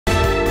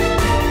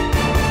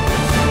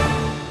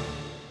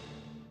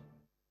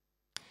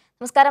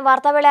നമസ്കാരം.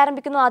 വാർത്താവേള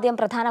ആരംഭിക്കുന്നു. ആദ്യം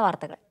പ്രധാന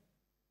വാർത്തകൾ.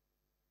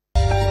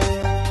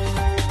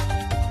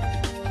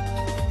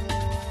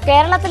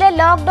 കേരളത്തിലെ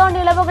ലോക്ഡൌൺ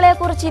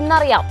ഇളവുകളെക്കുറിച്ച്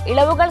ഇന്നറിയാം.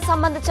 ഇളവുകൾ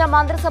സംബന്ധിച്ച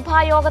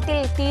മന്ത്രിസഭാ യോഗത്തിൽ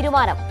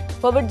തീരുമാനം.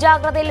 കോവിഡ്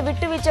ജാഗ്രതയിൽ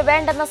വിട്ടുവീഴ്ച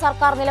വേണ്ടെന്ന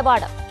സർക്കാർ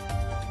നിലപാട്.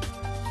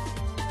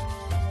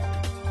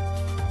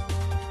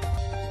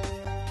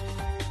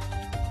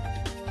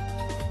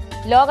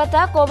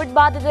 ലോകത്ത് കോവിഡ്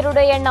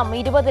ബാധിതരുടെ എണ്ണം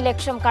 20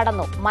 ലക്ഷം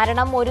കടന്നു.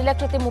 മരണം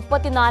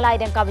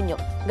 1,34,000 കവിഞ്ഞു.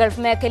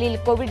 ഗൾഫ് മേഖലയിൽ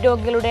കോവിഡ്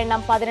രോഗികളുടെ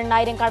എണ്ണം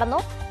 18,000 കടന്നു.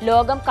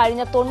 ലോകം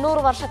കഴിഞ്ഞ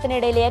 90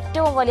 വർഷത്തിനിടയിലെ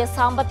ഏറ്റവും വലിയ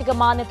സാമ്പത്തിക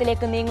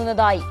മാന്ദ്യത്തിലേക്ക്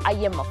നീങ്ങുന്നതായി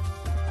IMF.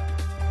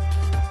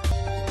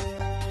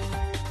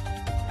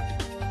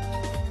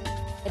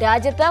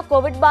 രാജ്യത്ത്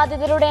കോവിഡ്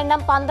ബാധിതരുടെ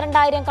എണ്ണം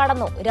 12,000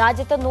 കടന്നു.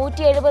 രാജ്യത്ത്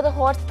 170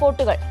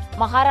 ഹോട്ട്സ്പോട്ടുകൾ.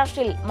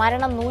 മഹാരാഷ്ട്രയിൽ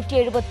മരണം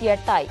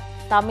 178ആയി.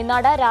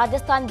 തമിഴ്നാട്,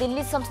 രാജസ്ഥാൻ,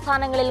 ദില്ലി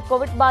സംസ്ഥാനങ്ങളിൽ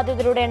കോവിഡ്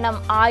ബാധിതരുടെ എണ്ണം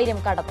 1000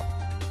 കടന്നു.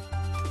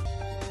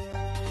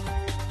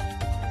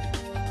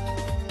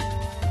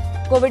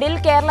 കോവിഡിൽ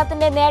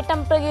കേരളത്തിന്റെ നേട്ടം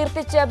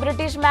പ്രകീർത്തിച്ച്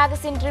ബ്രിട്ടീഷ്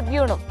മാഗസിൻ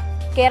ട്രിബ്യൂണും.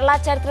 കേരള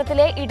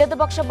ചരിത്രത്തിലെ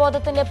ഇടതുപക്ഷ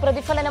ബോധത്തിന്റെ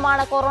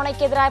പ്രതിഫലനമാണ്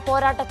കൊറോണയ്ക്കെതിരായ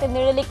പോരാട്ടത്തിൽ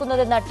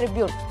നിഴലിക്കുന്നതെന്ന്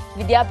ട്രിബ്യൂൺ.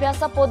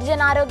 വിദ്യാഭ്യാസ,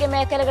 പൊതുജനാരോഗ്യ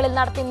മേഖലകളിൽ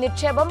നടത്തിയ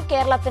നിക്ഷേപം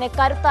കേരളത്തിന്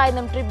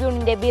കരുത്തായെന്നും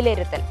ട്രിബ്യൂണിന്റെ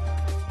വിലയിരുത്തൽ.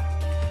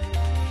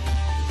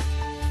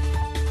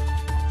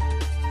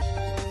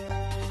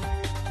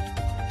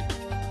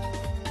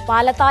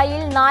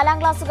 പാലത്തായിൽ 4ാം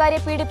ക്ലാസ്സുകാരെ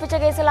പീഡിപ്പിച്ച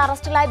കേസിൽ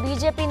അറസ്റ്റിലായ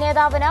BJP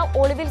നേതാവിന്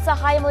ഒളിവിൽ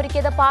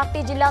സഹായമൊരുക്കിയത്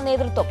പാർട്ടി ജില്ലാ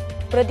നേതൃത്വം.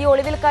 പ്രതി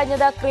ഒളിവിൽ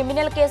കഴിഞ്ഞത്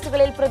ക്രിമിനൽ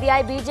കേസുകളിൽ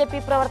പ്രതിയായ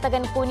BJP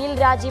പ്രവർത്തകൻ കുനിൽ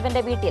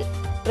രാജീവന്റെ വീട്ടിൽ.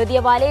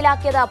 പ്രതിയെ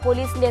വലയിലാക്കിയത്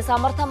പോലീസിന്റെ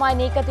സമർത്ഥമായ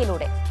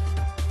നീക്കത്തിലൂടെ.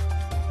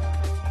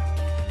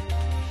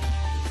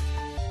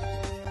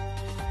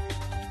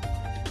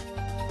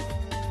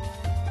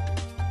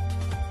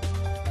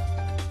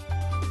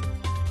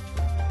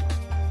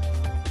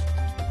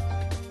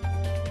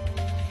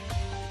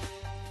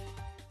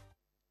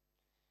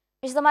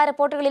 വിശദമായ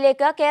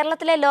റിപ്പോർട്ടുകളിലേക്ക്.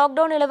 കേരളത്തിലെ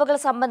ലോക്ഡൌൺ ഇളവുകൾ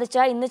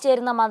സംബന്ധിച്ച് ഇന്ന്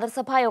ചേരുന്ന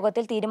മന്ത്രിസഭാ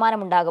യോഗത്തിൽ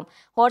തീരുമാനമുണ്ടാകും.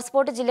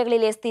 ഹോട്ട്സ്പോട്ട്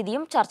ജില്ലകളിലെ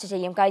സ്ഥിതിയും ചർച്ച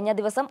ചെയ്യും. കഴിഞ്ഞ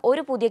ദിവസം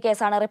ഒരു പുതിയ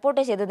കേസാണ്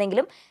റിപ്പോർട്ട്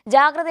ചെയ്തതെങ്കിലും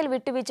ജാഗ്രതയിൽ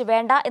വിട്ടുവീഴ്ച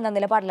വേണ്ട എന്ന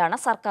നിലപാടിലാണ്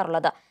സർക്കാർ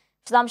ഉള്ളത്.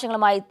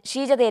 വിശദാംശങ്ങളുമായി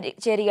ഷീജ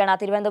ചേരുകയാണ്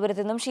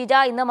തിരുവനന്തപുരത്ത് നിന്നും. ഷീജ,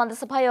 ഇന്ന്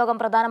മന്ത്രിസഭാ യോഗം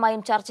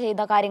പ്രധാനമായും ചർച്ച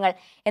ചെയ്ത കാര്യങ്ങൾ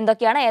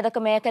എന്തൊക്കെയാണ്?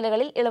 ഏതൊക്കെ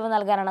മേഖലകളിൽ ഇളവ്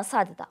നൽകാനാണ്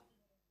സാധ്യത?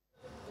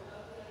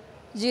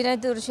 ജീന,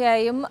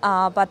 തീർച്ചയായും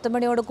 10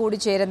 മണിയോട് കൂടി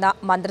ചേരുന്ന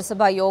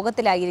മന്ത്രിസഭാ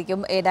യോഗത്തിലായിരിക്കും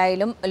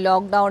ഏതായാലും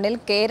ലോക്ക്ഡൌണിൽ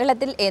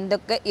കേരളത്തിൽ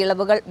എന്തൊക്കെ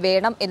ഇളവുകൾ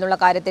വേണം എന്നുള്ള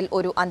കാര്യത്തിൽ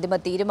ഒരു അന്തിമ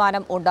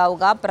തീരുമാനം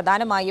ഉണ്ടാവുക.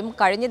 പ്രധാനമായും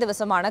കഴിഞ്ഞ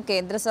ദിവസമാണ്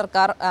കേന്ദ്ര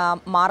സർക്കാർ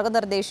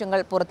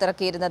മാർഗനിർദ്ദേശങ്ങൾ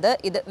പുറത്തിറക്കിയിരുന്നത്.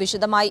 ഇത്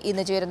വിശദമായി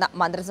ഇന്ന് ചേരുന്ന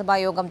മന്ത്രിസഭാ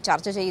യോഗം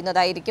ചർച്ച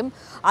ചെയ്യുന്നതായിരിക്കും.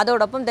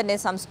 അതോടൊപ്പം തന്നെ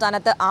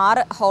സംസ്ഥാനത്ത്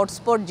 6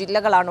 ഹോട്ട്സ്പോട്ട്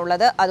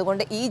ജില്ലകളാണുള്ളത്.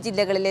 അതുകൊണ്ട് ഈ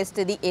ജില്ലകളിലെ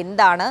സ്ഥിതി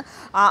എന്താണ്,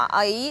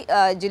 ഈ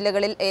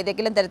ജില്ലകളിൽ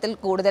ഏതെങ്കിലും തരത്തിൽ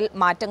കൂടുതൽ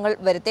മാറ്റങ്ങൾ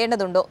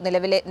വരുത്തേണ്ടതുണ്ടോ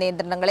നിലവിലെ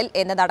നിയന്ത്രണങ്ങളിൽ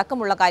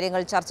എന്നതടക്കമുള്ള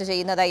കാര്യങ്ങൾ ചർച്ച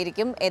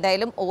ചെയ്യുന്നതായിരിക്കും.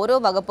 ഏതായാലും ഓരോ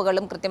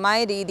വകുപ്പുകളും കൃത്യമായ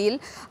രീതിയിൽ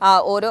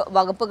ഓരോ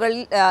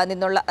വകുപ്പുകളിൽ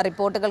നിന്നുള്ള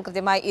റിപ്പോർട്ടുകൾ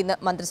കൃത്യമായി ഇന്ന്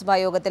മന്ത്രിസഭാ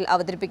യോഗത്തിൽ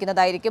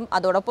അവതരിപ്പിക്കുന്നതായിരിക്കും.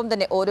 അതോടൊപ്പം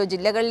തന്നെ ഓരോ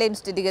ജില്ലകളിലെയും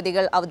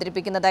സ്ഥിതിഗതികൾ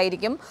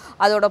അവതരിപ്പിക്കുന്നതായിരിക്കും.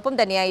 അതോടൊപ്പം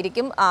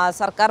തന്നെയായിരിക്കും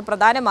സർക്കാർ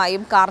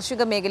പ്രധാനമായും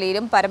കാർഷിക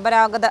മേഖലയിലും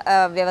പരമ്പരാഗത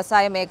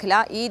വ്യവസായ മേഖല,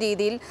 ഈ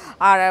രീതിയിൽ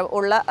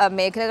ഉള്ള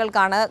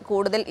മേഖലകൾക്കാണ്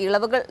കൂടുതൽ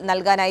ഇളവുകൾ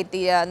നൽകാനായി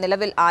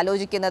നിലവിൽ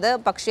ആലോചിക്കുന്നത്.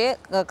 പക്ഷേ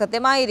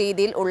കൃത്യമായ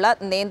രീതിയിൽ ഉള്ള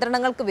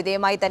നിയന്ത്രണങ്ങൾക്ക്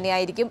വിധേയമായി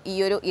തന്നെയായിരിക്കും ഈ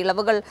ഒരു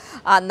ഇളവുകൾ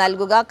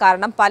നൽകുക.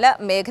 കാരണം പല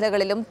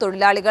മേഖലകളിലും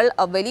തൊഴിലാളികൾ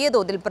വലിയ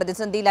തോതിൽ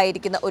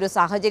പ്രതിസന്ധിയിലായിരിക്കുന്ന ഒരു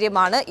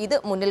സാഹചര്യമാണ്. ഇത്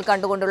മുന്നിൽ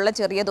കണ്ടുകൊണ്ടുള്ള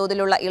ചെറിയ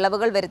തോതിലുള്ള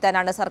ഇളവുകൾ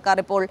വരുത്താനാണ് സർക്കാർ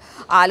ഇപ്പോൾ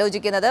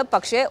ആലോചിക്കുന്നത്.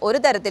 പക്ഷേ ഒരു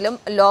തരത്തിലും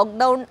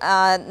ലോക്ക്ഡൌൺ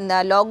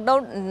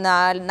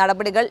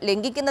നടപടികൾ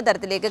ലംഘിക്കുന്ന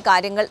തരത്തിലേക്ക്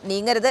കാര്യങ്ങൾ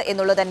നീങ്ങരുത്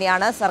എന്നുള്ളത്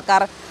തന്നെയാണ്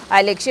സർക്കാർ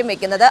ലക്ഷ്യം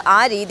വെക്കുന്നത്. ആ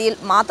രീതിയിൽ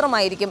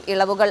മാത്രമായിരിക്കും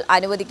ഇളവുകൾ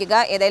അനുവദിക്കുക.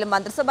 ഏതായാലും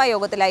മന്ത്രിസഭാ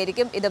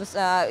യോഗത്തിലായിരിക്കും ഇത്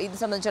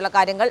സംബന്ധിച്ചുള്ള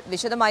കാര്യങ്ങൾ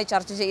വിശദമായി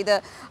ചർച്ച ചെയ്ത്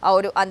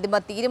ഒരു അന്തിമ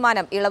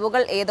തീരുമാനം,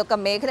 ഇളവുകൾ ഏതൊക്കെ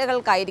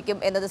മേഖലകൾക്കായിരിക്കും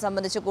എന്നത്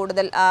സംബന്ധിച്ച്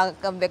കൂടുതൽ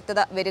വ്യക്തത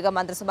വരിക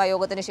മന്ത്രിസഭാ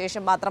യോഗത്തിന്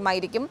ശേഷം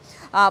മാത്രമായിരിക്കും.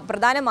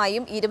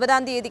 പ്രധാനമായും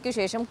 20-ാം തീയതിക്ക്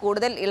ശേഷം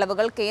കൂടുതൽ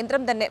ഇളവുകൾ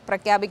കേന്ദ്രം തന്നെ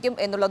പ്രഖ്യാപിക്കും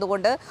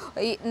എന്നുള്ളതുകൊണ്ട്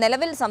ഈ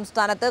നിലവിൽ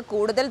സംസ്ഥാനത്ത്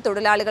കൂടുതൽ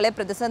തൊഴിലാളികളെ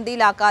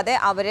പ്രതിസന്ധിയിലാക്കാതെ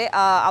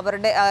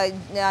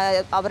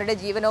അവരുടെ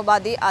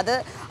ജീവനോപാധി അത്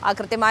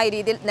കൃത്യമായ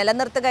രീതിയിൽ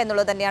നിലനിർത്തുക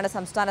എന്നുള്ളത് തന്നെയാണ്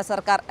സംസ്ഥാന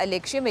സർക്കാർ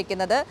ലക്ഷ്യം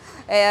വെക്കുന്നത്.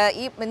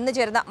 ഇന്ന്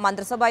ചേർന്ന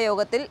മന്ത്രിസഭാ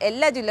യോഗത്തിൽ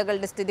എല്ലാ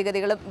ജില്ലകളുടെ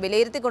സ്ഥിതിഗതികളും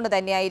വിലയിരുത്തിക്കൊണ്ട്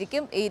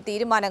തന്നെയായിരിക്കും ഈ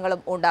തീരുമാനങ്ങളും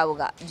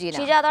ഉണ്ടാവുക.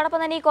 അതോടൊപ്പം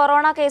തന്നെ ഈ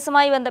കൊറോണ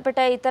കേസുമായി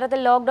ബന്ധപ്പെട്ട് ഇത്തരത്തിൽ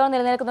ലോക്ക്ഡൌൺ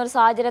നിലനിൽക്കുന്ന ഒരു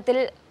സാഹചര്യത്തിൽ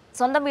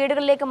സ്വന്തം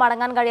വീടുകളിലേക്ക്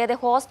മടങ്ങാൻ കഴിയാതെ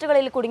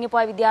ഹോസ്റ്റലുകളിൽ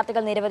കുടുങ്ങിപ്പോയ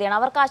വിദ്യാർത്ഥികൾ നിരവധിയാണ്.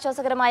 അവർക്ക്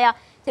ആശ്വാസകരമായ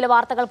ചില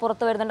വാർത്തകൾ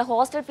പുറത്തു വരുന്നുണ്ട്.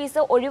 ഹോസ്റ്റൽ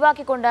ഫീസ്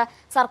ഒഴിവാക്കിക്കൊണ്ട്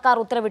സർക്കാർ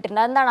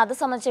ഉത്തരവിട്ടിട്ടുണ്ട്. എന്താണ് അത്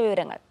സംബന്ധിച്ച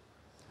വിവരങ്ങൾ?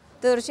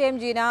 തീർച്ചയായും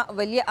ജീന,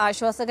 വലിയ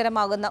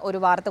ആശ്വാസകരമാകുന്ന ഒരു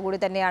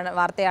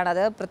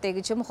വാർത്തയാണത്.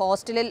 പ്രത്യേകിച്ചും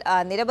ഹോസ്റ്റലിൽ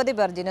നിരവധി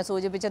പേർ ജീന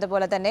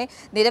സൂചിപ്പിച്ചതുപോലെ തന്നെ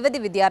നിരവധി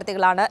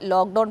വിദ്യാർത്ഥികളാണ്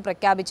ലോക്ക്ഡൌൺ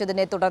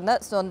പ്രഖ്യാപിച്ചതിനെ തുടർന്ന്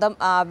സ്വന്തം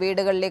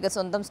വീടുകളിലേക്ക്,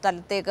 സ്വന്തം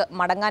സ്ഥലത്തേക്ക്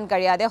മടങ്ങാൻ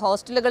കഴിയാതെ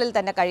ഹോസ്റ്റലുകളിൽ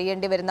തന്നെ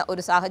കഴിയേണ്ടി വരുന്ന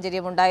ഒരു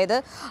സാഹചര്യം ഉണ്ടായത്.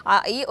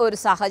 ഈ ഒരു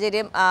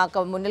സാഹചര്യം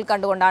മുന്നിൽ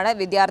കണ്ടുകൊണ്ടാണ്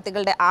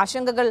വിദ്യാർത്ഥികളുടെ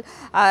ആശങ്കകൾ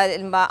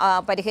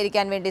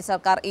പരിഹരിക്കാൻ വേണ്ടി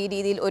സർക്കാർ ഈ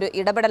രീതിയിൽ ഒരു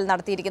ഇടപെടൽ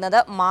നടത്തിയിരിക്കുന്നത്.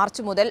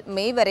 മാർച്ച് മുതൽ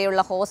മെയ്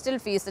വരെയുള്ള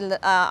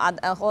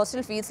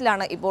ഹോസ്റ്റൽ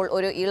ഫീസിലാണ് ഇപ്പോൾ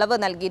ഒരു ഇളവ്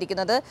ഇളവ്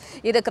നൽകിയിരിക്കുന്നത്.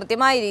 ഇത്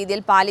കൃത്യമായ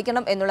രീതിയിൽ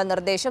പാലിക്കണം എന്നുള്ള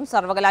നിർദ്ദേശം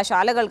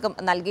സർവകലാശാലകൾക്കും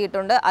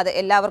നൽകിയിട്ടുണ്ട്. അത്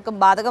എല്ലാവർക്കും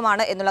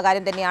ബാധകമാണ് എന്നുള്ള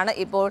കാര്യം തന്നെയാണ്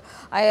ഇപ്പോൾ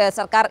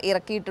സർക്കാർ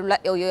ഇറക്കിയിട്ടുള്ള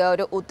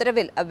ഒരു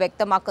ഉത്തരവിൽ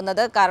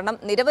വ്യക്തമാക്കുന്നത്. കാരണം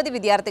നിരവധി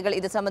വിദ്യാർത്ഥികൾ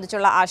ഇത്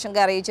സംബന്ധിച്ചുള്ള ആശങ്ക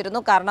അറിയിച്ചിരുന്നു.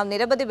 കാരണം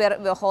നിരവധി പേർ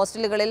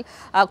ഹോസ്റ്റലുകളിൽ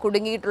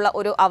കുടുങ്ങിയിട്ടുള്ള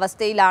ഒരു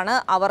അവസ്ഥയിലാണ്.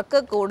 അവർക്ക്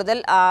കൂടുതൽ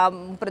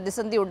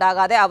പ്രതിസന്ധി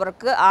ഉണ്ടാകാതെ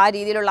അവർക്ക് ആ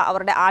രീതിയിലുള്ള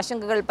അവരുടെ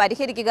ആശങ്കകൾ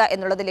പരിഹരിക്കുക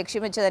എന്നുള്ളത്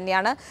ലക്ഷ്യം വെച്ച്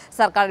തന്നെയാണ്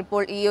സർക്കാർ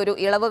ഇപ്പോൾ ഈ ഒരു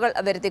ഇളവുകൾ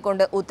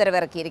വരുത്തിക്കൊണ്ട്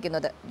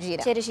ഉത്തരവിറക്കിയിരിക്കുന്നത്.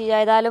 ശരി ഷീജ,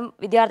 ഏതായാലും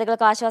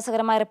വിദ്യാർത്ഥികൾക്ക്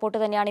ആശ്വാസകരമായ റിപ്പോർട്ട്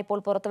തന്നെയാണ് ഇപ്പോൾ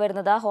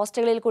പുറത്തുവരുന്നത്.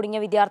 ഹോസ്റ്റലുകളിൽ കുടുങ്ങിയ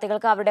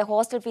വിദ്യാർത്ഥികൾക്ക് അവരുടെ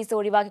ഹോസ്റ്റൽ ഫീസ്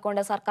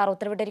ഒഴിവാക്കിക്കൊണ്ട് സർക്കാർ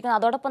ഉത്തരവിട്ടിരിക്കുന്നു.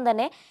 അതോടൊപ്പം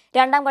തന്നെ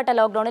രണ്ടാം ഘട്ട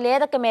ലോക്ഡൌണിൽ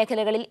ഏതൊക്കെ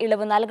മേഖലകളിൽ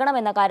ഇളവ്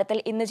നൽകണമെന്ന കാര്യത്തിൽ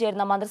ഇന്ന്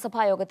ചേരുന്ന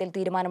മന്ത്രിസഭാ യോഗത്തിൽ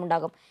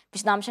തീരുമാനമുണ്ടാകും.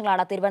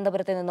 വിശദാംശങ്ങളാണ്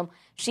തിരുവനന്തപുരത്ത് നിന്നും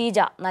ഷീജ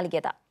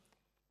നൽകിയത്.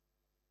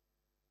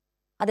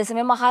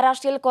 അതേസമയം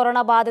മഹാരാഷ്ട്രയിൽ കൊറോണ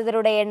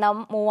ബാധിതരുടെ എണ്ണം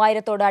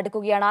 3000-ഓട്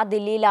അടുക്കുകയാണ്.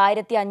 ദില്ലിയിൽ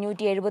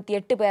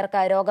 1578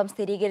 പേർക്ക് രോഗം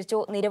സ്ഥിരീകരിച്ചു.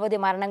 നിരവധി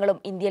മരണങ്ങളും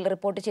ഇന്ത്യയിൽ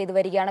റിപ്പോർട്ട് ചെയ്തു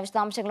വരികയാണ്.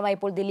 വിശദാംശങ്ങളുമായി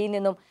ഇപ്പോൾ ദില്ലിയിൽ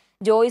നിന്നും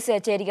ജോയ്സ്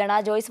ചേരുകയാണ്.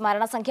 ജോയ്സ്,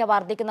 മരണസംഖ്യ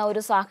വർദ്ധിക്കുന്ന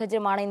ഒരു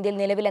സാഹചര്യമാണ് ഇന്ത്യയിൽ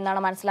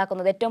നിലവിലെന്നാണ്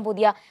മനസ്സിലാക്കുന്നത്. ഏറ്റവും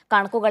പുതിയ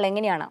കണക്കുകൾ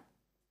എങ്ങനെയാണ്?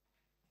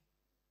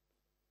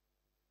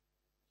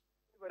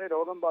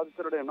 രോഗം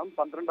ബാധിച്ചവരുടെ എണ്ണം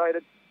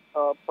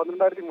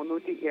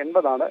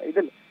 12,380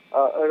 ഇതിൽ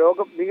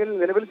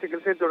നിലവിൽ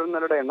ചികിത്സയിൽ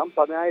തുടരുന്നവരുടെ എണ്ണം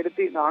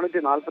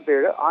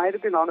 10,447.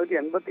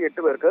 1,488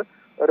 പേർക്ക്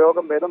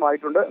രോഗം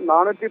ഭേദമായിട്ടുണ്ട്.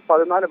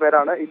 414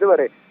 പേരാണ്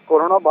ഇതുവരെ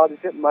കൊറോണ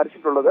ബാധിച്ച്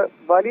മരിച്ചിട്ടുള്ളത്.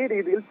 വലിയ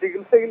രീതിയിൽ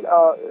ചികിത്സയിൽ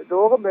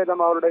രോഗം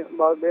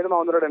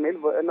ഭേദമാവുന്നവരുടെ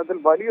എണ്ണത്തിൽ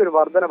വലിയൊരു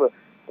വർധനവ്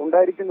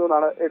ഉണ്ടായിരിക്കുന്നു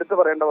എന്നാണ് എടുത്തു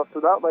പറയേണ്ട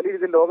വസ്തുത. വലിയ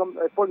രീതിയിൽ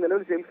ഇപ്പോൾ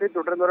നിലവിൽ ചികിത്സയിൽ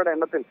തുടരുന്നവരുടെ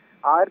എണ്ണത്തിൽ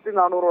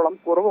 1400ഓളം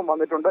കുറവും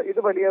വന്നിട്ടുണ്ട്. ഇത്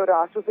വലിയ ഒരു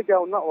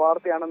ആശ്വസിക്കാവുന്ന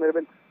വാർത്തയാണ്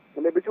നിലവിൽ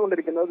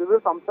ലഭിച്ചുകൊണ്ടിരിക്കുന്നത്. വിവിധ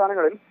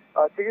സംസ്ഥാനങ്ങളിൽ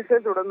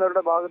ചികിത്സയിൽ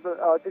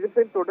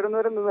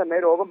തുടരുന്നവരിൽ നിന്ന് തന്നെ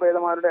രോഗം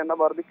ഭേദമായവരുടെ എണ്ണം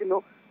വർദ്ധിക്കുന്നു.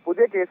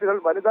 പുതിയ കേസുകൾ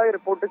വലുതായി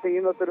റിപ്പോർട്ട്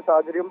ചെയ്യുന്ന ഒരു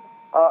സാഹചര്യം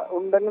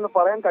ഉണ്ടെന്ന്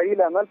പറയാൻ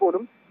കഴിയില്ല. എന്നാൽ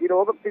പോലും ഈ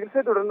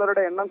ചികിത്സയിൽ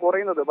തുടരുന്നവരുടെ എണ്ണം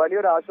കുറയുന്നത്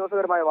വലിയൊരു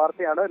ആശ്വാസകരമായ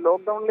വാർത്തയാണ്.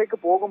 ലോക്ക്ഡൌണിലേക്ക്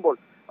പോകുമ്പോൾ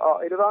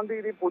 20-ാം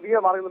തീയതി പുതിയ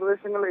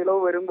മാർഗനിർദ്ദേശങ്ങൾ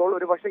ഇളവ് വരുമ്പോൾ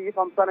ഒരുപക്ഷെ ഈ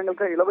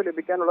സംസ്ഥാനങ്ങൾക്ക് ഇളവ്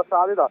ലഭിക്കാനുള്ള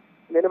സാധ്യത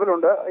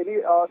നിലവിലുണ്ട്. ഇനി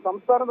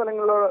സംസ്ഥാന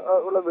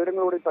തലങ്ങളിലുള്ള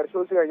വിവരങ്ങളോട്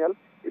പരിശോധിച്ചു കഴിഞ്ഞാൽ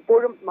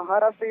ഇപ്പോഴും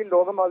മഹാരാഷ്ട്രയിൽ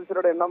രോഗം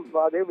ബാധിച്ചവരുടെ എണ്ണം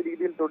അതേ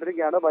രീതിയിൽ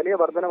തുടരുകയാണ്. വലിയ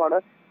വർധനമാണ്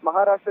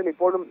മഹാരാഷ്ട്രയിൽ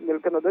ഇപ്പോഴും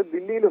നിൽക്കുന്നത്.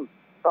 ദില്ലിയിലും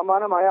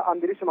സമാനമായ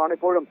അന്തരീക്ഷമാണ്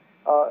ഇപ്പോഴും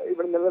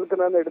ഇവിടെ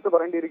നിലനിൽക്കുന്നതെന്ന് എടുത്തു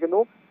പറയേണ്ടിയിരിക്കുന്നു.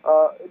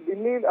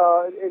 ദില്ലിയിൽ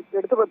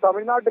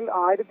തമിഴ്നാട്ടിൽ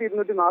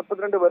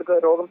 1242 പേർക്ക്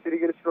രോഗം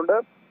സ്ഥിരീകരിച്ചിട്ടുണ്ട്.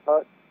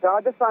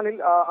 രാജസ്ഥാനിൽ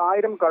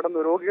 1000 കടന്നു.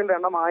 രോഗികളുടെ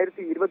എണ്ണം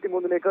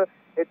 1023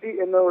 എത്തി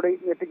എന്നതോടെ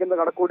ഞെട്ടിക്കുന്ന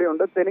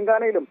കണക്കൂടിയുണ്ട്.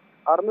 തെലങ്കാനയിലും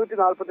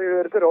 647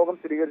 പേർക്ക് രോഗം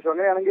സ്ഥിരീകരിച്ചു.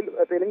 അങ്ങനെയാണെങ്കിൽ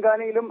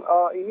തെലങ്കാനയിലും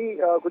ഇനി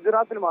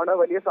ഗുജറാത്തിലുമാണ്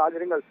വലിയ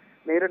സാഹചര്യങ്ങൾ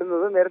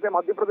നേരിടുന്നത്. നേരത്തെ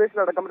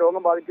മധ്യപ്രദേശിലടക്കം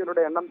രോഗം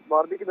ബാധിക്കുന്നവരുടെ എണ്ണം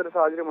വർദ്ധിക്കുന്ന ഒരു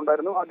സാഹചര്യം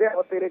ഉണ്ടായിരുന്നു. അതേ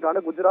അവസ്ഥയിലേക്കാണ്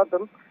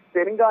ഗുജറാത്തും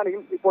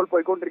തെലങ്കാനയും ഇപ്പോൾ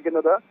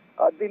പോയിക്കൊണ്ടിരിക്കുന്നത്.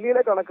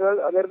 ദില്ലിയിലെ കണക്കുകൾ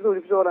നേരത്തെ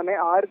സൂചിപ്പിച്ച പോലെ തന്നെ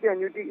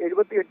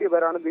 1578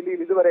 പേരാണ്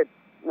ദില്ലിയിൽ ഇതുവരെ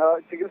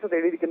ചികിത്സ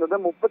തേടിയിരിക്കുന്നത്.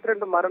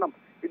 32 മരണം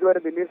ഇതുവരെ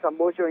ദില്ലിയിൽ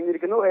സംഭവിച്ചു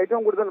കഴിഞ്ഞിരിക്കുന്നു.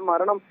 ഏറ്റവും കൂടുതൽ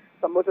മരണം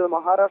സംഭവിച്ചത്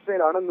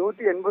മഹാരാഷ്ട്രയിലാണ്.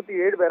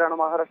 187 പേരാണ്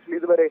മഹാരാഷ്ട്രയിൽ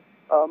ഇതുവരെ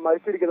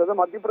മരിച്ചിരിക്കുന്നത്.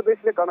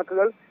 മധ്യപ്രദേശിലെ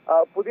കണക്കുകൾ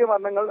പുതിയ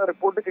മരണങ്ങൾ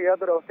റിപ്പോർട്ട്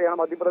ചെയ്യാത്തൊരവസ്ഥയാണ്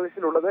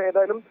മധ്യപ്രദേശിലുള്ളത്.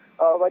 ഏതായാലും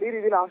വലിയ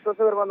രീതിയിൽ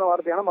ആശ്വാസകരമെന്ന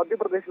വാർത്തയാണ്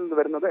മധ്യപ്രദേശിൽ നിന്ന്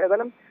വരുന്നത്.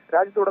 ഏതായാലും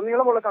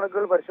രാജ്യത്തുടനീളമുള്ള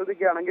കണക്കുകൾ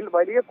പരിശോധിക്കുകയാണെങ്കിൽ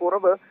വലിയ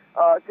കുറവ്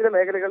ചില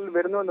മേഖലകളിൽ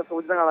വരുന്നു എന്ന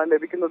സൂചനകളാണ്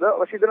ലഭിക്കുന്നത്.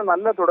 പക്ഷേ ഇതൊരു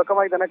നല്ല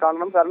തുടക്കമായി തന്നെ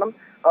കാണണം. കാരണം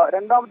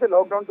രണ്ടാമത്തെ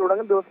ലോക്ക്ഡൌൺ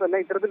തുടങ്ങുന്ന ദിവസം തന്നെ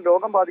ഇത്തരത്തിൽ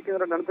രോഗം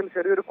ബാധിക്കുന്നവരുടെ എണ്ണത്തിൽ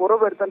ചെറിയൊരു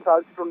കുറവ് വരുത്താൻ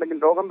സാധിച്ചിട്ടുണ്ടെങ്കിൽ,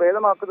 രോഗം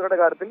ഭേദമാക്കുന്നവരുടെ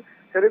കാര്യത്തിൽ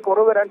ചെറിയ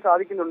കുറവ് വരാൻ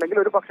സാധിക്കുന്നുണ്ടെങ്കിൽ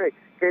ഒരു പക്ഷേ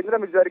കേന്ദ്രം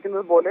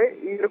വിചാരിക്കുന്നത് പോലെ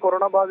ഈ ഒരു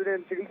കൊറോണ ബാധിത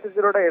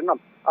ചികിത്സിച്ചവരുടെ എണ്ണം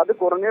അത്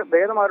കുറഞ്ഞ്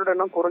ഭേദമാരുടെ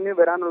എണ്ണം കുറഞ്ഞു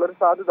വരാനുള്ള ഒരു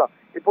സാധ്യത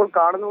ഇപ്പോൾ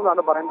കാണുന്നു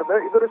എന്നാണ് പറയേണ്ടത്.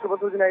 ഇതൊരു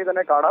ശുഭസൂചനയായി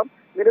തന്നെ കാണാം.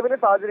 നിലവിലെ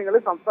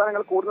സാഹചര്യങ്ങളിൽ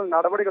സംസ്ഥാനങ്ങൾ കൂടുതൽ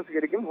നടപടികൾ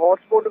സ്വീകരിക്കും.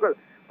 ഹോട്ട്സ്പോട്ടുകൾ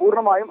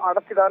പൂർണ്ണമായും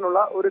അടച്ചിടാനുള്ള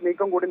ഒരു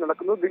നീക്കം കൂടി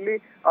നടക്കുന്നു. ദില്ലി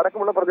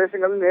അടക്കമുള്ള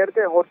പ്രദേശങ്ങളിൽ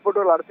നേരത്തെ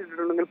ഹോട്ട്സ്പോട്ടുകൾ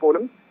അടച്ചിട്ടിട്ടുണ്ടെങ്കിൽ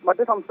പോലും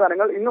മറ്റ്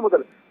സംസ്ഥാനങ്ങൾ ഇന്നു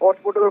മുതൽ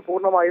ഹോട്ട്സ്പോട്ടുകൾ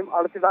പൂർണ്ണമായും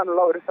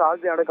അടച്ചിടാനുള്ള ഒരു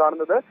സാധ്യതയാണ്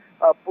കാണുന്നത്.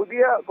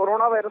 പുതിയ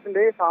കൊറോണ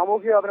വൈറസിന്റെ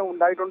സാമൂഹിക വ്യാപനം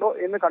ഉണ്ടായിട്ടുണ്ടോ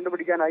എന്ന്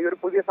കണ്ടുപിടിക്കാനായി ഒരു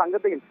പുതിയ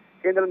സംഘത്തെയും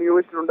കേന്ദ്രം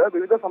നിയോഗിച്ചിട്ടുണ്ട്.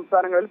 വിവിധ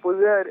സംസ്ഥാനങ്ങളിൽ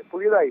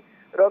പുതിയതായി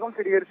രോഗം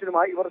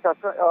സ്ഥിരീകരിച്ചതുമായി ഇവർ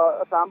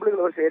സാമ്പിളുകൾ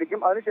ഇവർ ശേഖരിക്കും.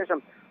 അതിനുശേഷം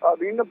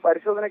വീണ്ടും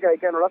പരിശോധനയ്ക്ക്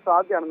അയക്കാനുള്ള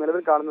സാധ്യതയാണ്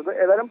നിലവിൽ കാണുന്നത്.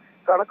 ഏതായാലും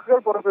കണക്കുകൾ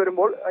പുറത്തു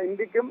വരുമ്പോൾ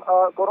ഇന്ത്യക്കും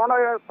കൊറോണ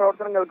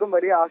പ്രവർത്തനങ്ങൾക്കും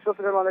വലിയ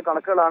ആശ്വാസകരമായ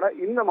കണക്കുകളാണ്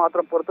ഇന്ന്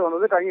മാത്രം പുറത്തു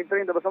വന്നത്. കഴിഞ്ഞ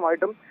ഇത്രയും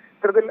ദിവസമായിട്ടും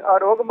ഇത്തരത്തിൽ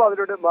രോഗം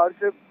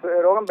ബാധിച്ച്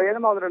രോഗം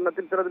ഭേദമാവുന്ന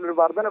എണ്ണത്തിൽ ഇത്തരത്തിലൊരു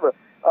വർധനവ്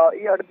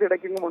ഈ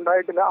അടുത്തിടയ്ക്കെങ്കിലും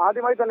ഉണ്ടായിട്ടില്ല.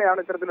 ആദ്യമായി തന്നെയാണ്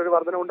ഇത്തരത്തിലൊരു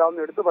വർധനവ്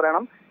ഉണ്ടാവുന്നത് എടുത്തു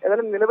പറയണം.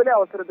 ഏതായാലും നിലവിലെ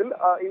അവസരത്തിൽ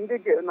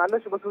ഇന്ത്യക്ക് നല്ല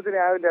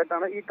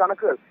ശുഭസൂചനയായതായിട്ടാണ് ഈ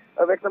കണക്കുകൾ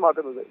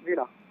വ്യക്തമാക്കുന്നത്.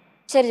 വീണ.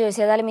 ശരി ജോയ്സ്,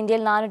 ഏതായാലും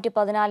ഇന്ത്യയിൽ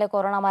 414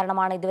 കൊറോണ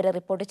മരണമാണ് ഇതുവരെ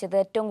റിപ്പോർട്ട് ചെയ്തത്.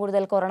 ഏറ്റവും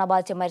കൂടുതൽ കൊറോണ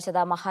ബാധിച്ച് മരിച്ചത്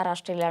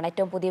മഹാരാഷ്ട്രയിലാണ്.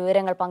 ഏറ്റവും പുതിയ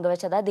വിവരങ്ങൾ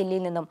പങ്കുവച്ചത്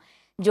ദില്ലിയിൽ നിന്നും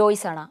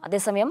ജോയ്സ് ആണ്.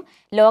 അതേസമയം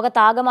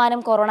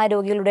ലോകത്താകമാനം കൊറോണ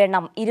രോഗികളുടെ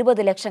എണ്ണം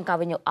 20 ലക്ഷം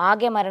കവിഞ്ഞു.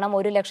 ആകെ മരണം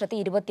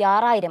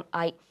 1,26,000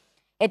 ആയി.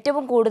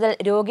 ഏറ്റവും കൂടുതൽ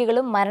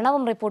രോഗികളും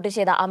മരണവും റിപ്പോർട്ട്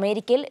ചെയ്ത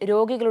അമേരിക്കയിൽ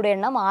രോഗികളുടെ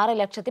എണ്ണം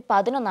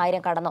 6,11,000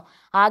 കടന്നു.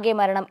 ആകെ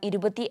മരണം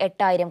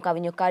 28,000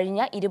 കവിഞ്ഞു. കഴിഞ്ഞ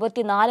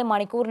 24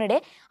 മണിക്കൂറിനിടെ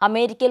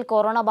അമേരിക്കയിൽ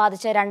കൊറോണ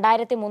ബാധിച്ച്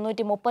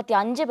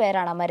 2,335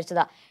 പേരാണ്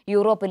മരിച്ചത്.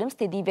 യൂറോപ്പിലും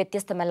സ്ഥിതി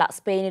വ്യത്യസ്തമല്ല.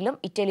 സ്പെയിനിലും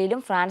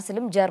ഇറ്റലിയിലും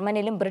ഫ്രാൻസിലും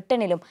ജർമ്മനിയിലും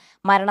ബ്രിട്ടനിലും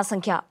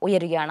മരണസംഖ്യ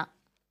ഉയരുകയാണ്.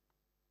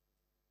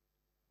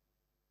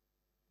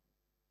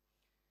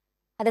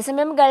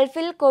 അതേസമയം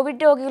ഗൾഫിൽ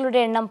കോവിഡ് രോഗികളുടെ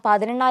എണ്ണം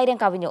 18,000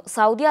 കവിഞ്ഞു.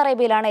 സൗദി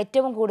അറേബ്യയിലാണ്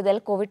ഏറ്റവും കൂടുതൽ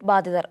കോവിഡ്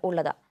ബാധിതർ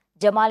ഉള്ളത്.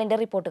 ജമാലിന്റെ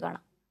റിപ്പോർട്ട്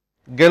കാണാം.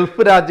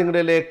 ഗൾഫ്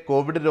രാജ്യങ്ങളിലെ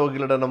കോവിഡ്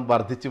രോഗികളുടെ എണ്ണം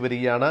വർദ്ധിച്ചു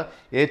വരികയാണ്.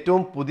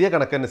 ഏറ്റവും പുതിയ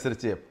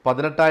കണക്കനുസരിച്ച്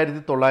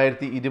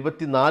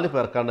 18,924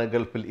 പേർക്കാണ്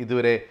ഗൾഫിൽ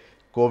ഇതുവരെ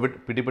കോവിഡ്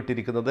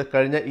പിടിപെട്ടിരിക്കുന്നത്.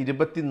 കഴിഞ്ഞ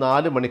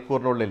 24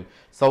 മണിക്കൂറിനുള്ളിൽ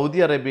സൗദി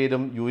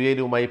അറേബ്യയിലും യു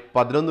എയിലുമായി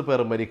 11 പേർ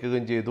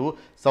മരിക്കുകയും ചെയ്തു.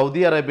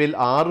 സൗദി അറേബ്യയിൽ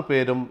 6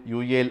 പേരും യു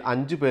എയിൽ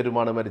 5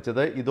 പേരുമാണ്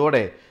മരിച്ചത്.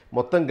 ഇതോടെ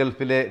മൊത്തം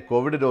ഗൾഫിലെ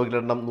കോവിഡ്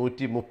രോഗികളുടെ എണ്ണം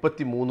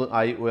 133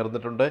 ആയി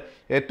ഉയർന്നിട്ടുണ്ട്.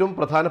 ഏറ്റവും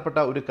പ്രധാനപ്പെട്ട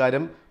ഒരു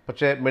കാര്യം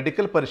പക്ഷേ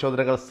മെഡിക്കൽ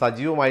പരിശോധനകൾ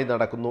സജീവമായി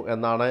നടക്കുന്നു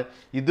എന്നാണ്.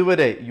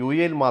 ഇതുവരെ യു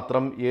എയിൽ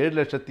മാത്രം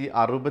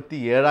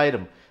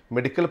 7,67,000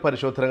 മെഡിക്കൽ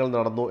പരിശോധനകൾ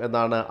നടന്നു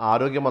എന്നാണ്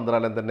ആരോഗ്യ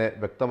മന്ത്രാലയം തന്നെ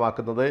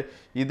വ്യക്തമാക്കുന്നത്.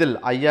 ഇതിൽ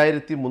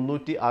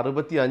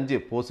 5,365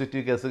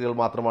 പോസിറ്റീവ് കേസുകൾ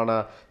മാത്രമാണ്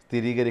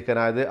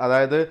സ്ഥിരീകരിക്കാനായത്.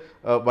 അതായത്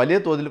വലിയ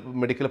തോതിൽ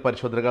മെഡിക്കൽ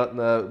പരിശോധനകൾ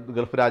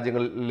ഗൾഫ്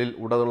രാജ്യങ്ങളിൽ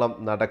ഉടനീളം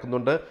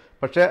നടക്കുന്നുണ്ട്.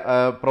 പക്ഷേ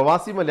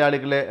പ്രവാസി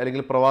മലയാളികളെ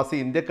അല്ലെങ്കിൽ പ്രവാസി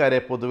ഇന്ത്യക്കാരെ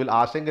പൊതുവിൽ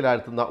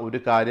ആശങ്കയിലാഴ്ത്തുന്ന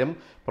ഒരു കാര്യം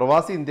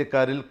പ്രവാസി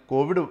ഇന്ത്യക്കാരിൽ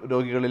കോവിഡ്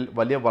രോഗികളിൽ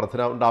വലിയ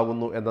വർധന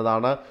ഉണ്ടാകുന്നു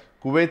എന്നതാണ്.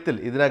 കുവൈത്തിൽ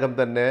ഇതിനകം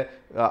തന്നെ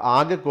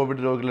ആകെ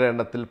കോവിഡ് രോഗികളുടെ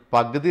എണ്ണത്തിൽ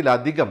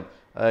പകുതിയിലധികം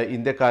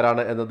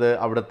ഇന്ത്യക്കാരാണ് എന്നത്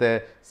അവിടുത്തെ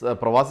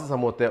പ്രവാസി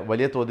സമൂഹത്തെ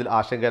വലിയ തോതിൽ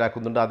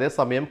ആശങ്കയിലാക്കുന്നുണ്ട്.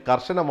 അതേസമയം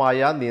കർശനമായ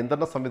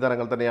നിയന്ത്രണ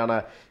സംവിധാനങ്ങൾ തന്നെയാണ്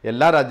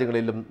എല്ലാ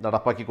രാജ്യങ്ങളിലും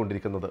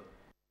നടപ്പാക്കിക്കൊണ്ടിരിക്കുന്നത്.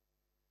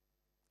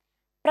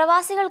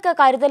 പ്രവാസികൾക്ക്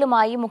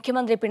കരുതലുമായി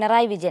മുഖ്യമന്ത്രി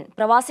പിണറായി വിജയൻ.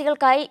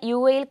 പ്രവാസികൾക്കായി യു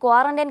എയിൽ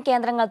ക്വാറന്റൈൻ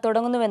കേന്ദ്രങ്ങൾ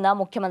തുടങ്ങുന്നുവെന്ന്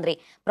മുഖ്യമന്ത്രി.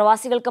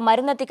 പ്രവാസികൾക്ക്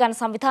മരുന്നെത്തിക്കാൻ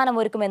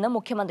സംവിധാനമൊരുക്കുമെന്ന്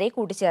മുഖ്യമന്ത്രി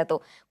കൂട്ടിച്ചേർത്തു.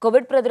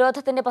 കോവിഡ്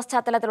പ്രതിരോധത്തിന്റെ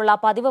പശ്ചാത്തലത്തിലുള്ള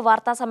പതിവ്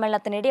വാർത്താ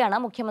സമ്മേളനത്തിനിടെയാണ്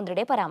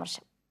മുഖ്യമന്ത്രിയുടെ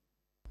പരാമർശം.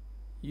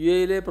 യു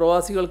എയിലെ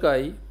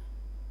പ്രവാസികൾക്കായി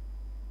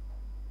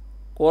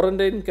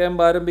quarantine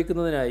camp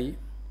ആരംഭിക്കുന്നതിനായി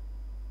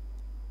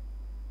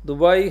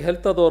Dubai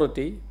health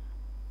authority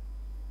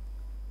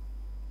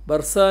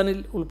ബർസാനിൽ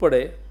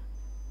ഉൾപ്പെടെ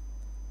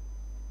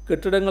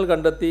കെട്ടിടങ്ങൾ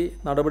കണ്ടെത്തി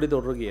നടപടി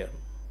തുടരുകയാണ്.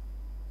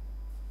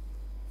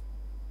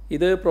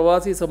 ഇത്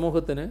പ്രവാസി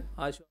സമൂഹത്തിന്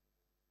ആശ്വാസം.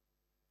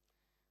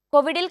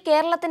 കോവിഡിൽ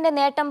കേരളത്തിന്റെ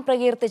നേട്ടം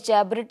പ്രകീർത്തിച്ച്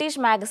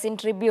ബ്രിട്ടീഷ് മാഗസിൻ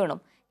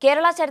ട്രിബ്യൂണും.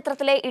 കേരള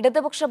ചരിത്രത്തിലെ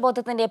ഇടതുപക്ഷ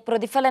ബോധത്തിന്റെ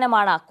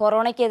പ്രതിഫലനമാണ്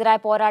കൊറോണയ്ക്കെതിരായ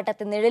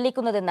പോരാട്ടത്തിൽ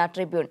നിഴലിക്കുന്നതെന്ന്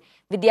ട്രിബ്യൂൺ.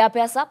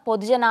 വിദ്യാഭ്യാസ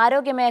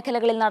പൊതുജനാരോഗ്യ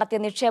മേഖലകളിൽ നടത്തിയ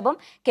നിക്ഷേപം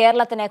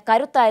കേരളത്തിന്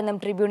കരുത്തായെന്നും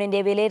ട്രിബ്യൂണിന്റെ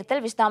വിലയിരുത്തൽ.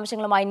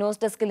 വിശദാംശങ്ങളുമായി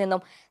ന്യൂസ് ഡെസ്കിൽ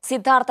നിന്നും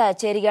സിദ്ധാർത്ഥ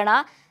ചേരുകയാണ്.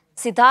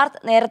 സിദ്ധാർത്ഥ്,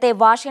 നേരത്തെ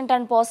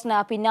വാഷിംഗ്ടൺ പോസ്റ്റിന്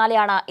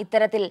പിന്നാലെയാണ്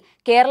ഇത്തരത്തിൽ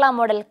കേരള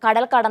മോഡൽ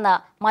കടൽ കടന്ന്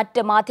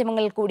മറ്റ്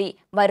മാധ്യമങ്ങളിൽ കൂടി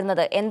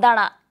വരുന്നത്.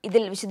 എന്താണ്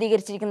ഇതിൽ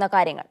വിശദീകരിച്ചിരിക്കുന്ന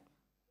കാര്യങ്ങൾ?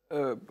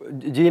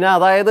 ജീന,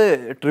 അതായത്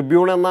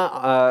ട്രിബ്യൂൺ എന്ന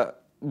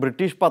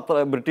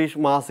ബ്രിട്ടീഷ്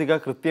മാസിക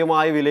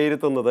കൃത്യമായി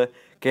വിലയിരുത്തുന്നത്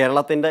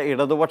കേരളത്തിൻ്റെ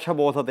ഇടതുപക്ഷ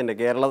ബോധത്തിൻ്റെ,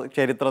 കേരള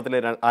ചരിത്രത്തിലെ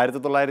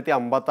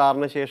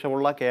 1956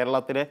 ശേഷമുള്ള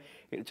കേരളത്തിലെ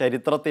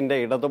ചരിത്രത്തിൻ്റെ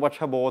ഇടതുപക്ഷ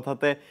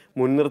ബോധത്തെ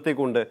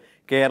മുൻനിർത്തിക്കൊണ്ട്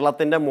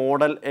കേരളത്തിൻ്റെ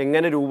മോഡൽ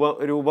എങ്ങനെ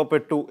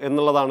രൂപപ്പെട്ടു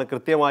എന്നുള്ളതാണ്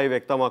കൃത്യമായി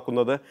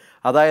വ്യക്തമാക്കുന്നത്.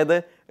 അതായത്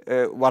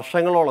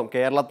വർഷങ്ങളോളം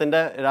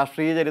കേരളത്തിൻ്റെ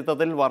രാഷ്ട്രീയ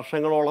ചരിത്രത്തിൽ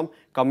വർഷങ്ങളോളം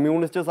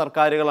കമ്മ്യൂണിസ്റ്റ്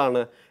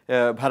സർക്കാരുകളാണ്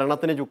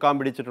ഭരണത്തിന് ചുക്കാൻ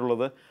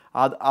പിടിച്ചിട്ടുള്ളത്.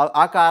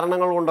 ആ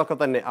കാരണങ്ങൾ കൊണ്ടൊക്കെ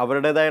തന്നെ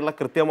അവരുടേതായുള്ള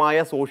കൃത്യമായ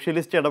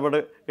സോഷ്യലിസ്റ്റ്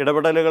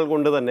ഇടപെടലുകൾ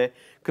കൊണ്ട് തന്നെ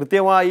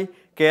കൃത്യമായി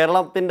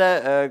കേരളത്തിൻ്റെ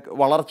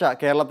വളർച്ച,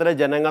 കേരളത്തിലെ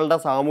ജനങ്ങളുടെ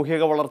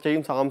സാമൂഹിക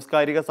വളർച്ചയും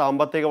സാംസ്കാരിക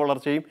സാമ്പത്തിക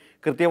വളർച്ചയും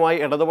കൃത്യമായി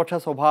ഇടതുപക്ഷ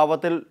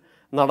സ്വഭാവത്തിൽ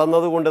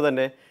നടന്നതുകൊണ്ട്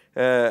തന്നെ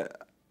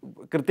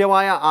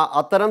കൃത്യമായ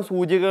അത്തരം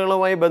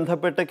സൂചികകളുമായി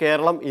ബന്ധപ്പെട്ട്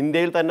കേരളം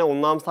ഇന്ത്യയിൽ തന്നെ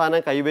 1-ാം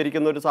സ്ഥാനം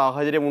കൈവരിക്കുന്ന ഒരു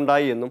സാഹചര്യം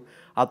ഉണ്ടായി എന്നും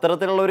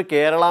അത്തരത്തിലുള്ള ഒരു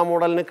കേരള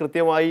മോഡലിന്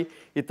കൃത്യമായി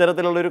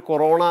ഇത്തരത്തിലുള്ളൊരു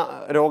കൊറോണ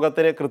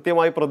രോഗത്തിന്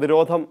കൃത്യമായി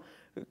പ്രതിരോധം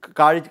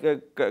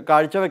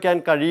കാഴ്ചവെക്കാൻ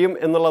കഴിയും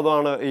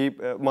എന്നുള്ളതാണ് ഈ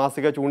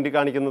മാസിക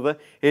ചൂണ്ടിക്കാണിക്കുന്നത്.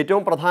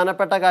 ഏറ്റവും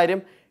പ്രധാനപ്പെട്ട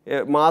കാര്യം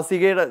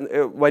മാസികയുടെ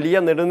വലിയ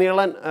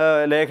നെടുനീളൻ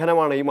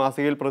ലേഖനമാണ് ഈ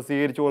മാസികയിൽ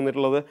പ്രസിദ്ധീകരിച്ചു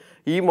വന്നിട്ടുള്ളത്.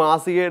 ഈ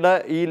മാസികയുടെ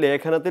ഈ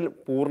ലേഖനത്തിൽ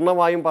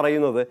പൂർണ്ണമായും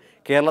പറയുന്നത്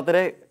കേരളത്തിൽ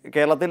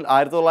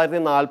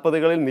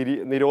 1940കളിൽ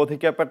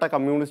നിരോധിക്കപ്പെട്ട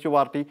കമ്മ്യൂണിസ്റ്റ്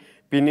പാർട്ടി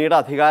പിന്നീട്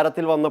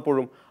അധികാരത്തിൽ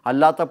വന്നപ്പോഴും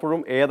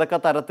അല്ലാത്തപ്പോഴും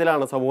ഏതൊക്കെ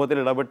തരത്തിലാണ് സമൂഹത്തിൽ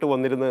ഇടപെട്ട്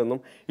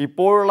വന്നിരുന്നതെന്നും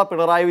ഇപ്പോഴുള്ള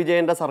പിണറായി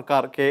വിജയൻ്റെ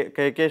സർക്കാർ,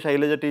 കെ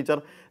ശൈലജ ടീച്ചർ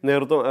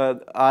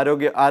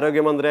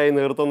ആരോഗ്യമന്ത്രിയായി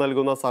നേതൃത്വം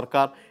നൽകുന്ന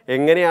സർക്കാർ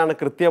എങ്ങനെയാണ്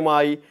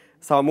കൃത്യമായി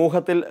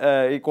സമൂഹത്തിൽ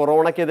ഈ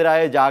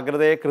കൊറോണയ്ക്കെതിരായ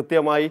ജാഗ്രതയെ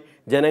കൃത്യമായി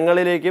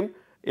ജനങ്ങളിലേക്കും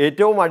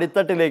ഏറ്റവും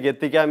അടിത്തട്ടിലേക്ക്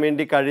എത്തിക്കാൻ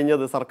വേണ്ടി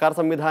കഴിഞ്ഞത് സർക്കാർ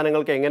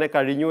സംവിധാനങ്ങൾക്ക് എങ്ങനെ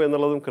കഴിഞ്ഞു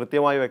എന്നുള്ളതും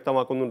കൃത്യമായി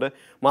വ്യക്തമാക്കുന്നുണ്ട്.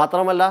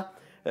 മാത്രമല്ല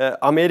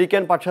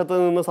അമേരിക്കൻ പക്ഷത്ത്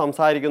നിന്ന്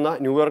സംസാരിക്കുന്ന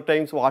ന്യൂയോർക്ക്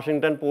ടൈംസ്,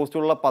 വാഷിംഗ്ടൺ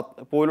പോസ്റ്റ്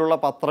പോലുള്ള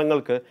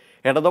പത്രങ്ങൾക്ക്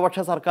ഇടതുപക്ഷ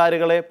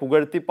സർക്കാരുകളെ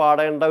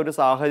പുകഴ്ത്തിപ്പാടേണ്ട ഒരു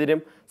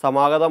സാഹചര്യം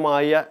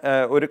സമാഗതമായ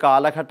ഒരു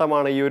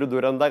കാലഘട്ടമാണ് ഈ ഒരു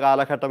ദുരന്ത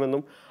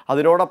കാലഘട്ടമെന്നും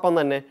അതിനോടൊപ്പം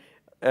തന്നെ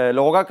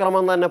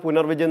ലോകക്രമം തന്നെ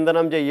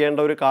പുനർവിചിന്തനം ചെയ്യേണ്ട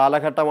ഒരു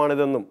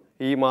കാലഘട്ടമാണിതെന്നും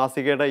ഈ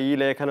മാസികയുടെ ഈ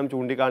ലേഖനം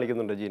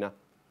ചൂണ്ടിക്കാണിക്കുന്നുണ്ട്. ജീന,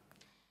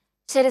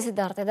 ശരി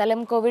സിദ്ധാർത്ഥ.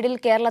 ഏതായാലും കോവിഡിൽ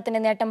കേരളത്തിന്റെ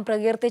നേട്ടം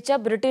പ്രകീർത്തിച്ച്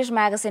ബ്രിട്ടീഷ്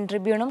മാഗസിൻ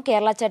ട്രിബ്യൂണും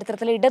കേരള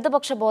ചരിത്രത്തിലെ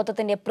ഇടതുപക്ഷ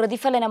ബോധത്തിന്റെ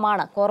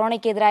പ്രതിഫലനമാണ്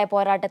കൊറോണയ്ക്കെതിരായ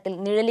പോരാട്ടത്തിൽ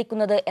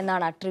നിഴലിക്കുന്നത്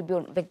എന്നാണ്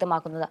ട്രിബ്യൂൺ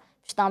വ്യക്തമാക്കുന്നത്.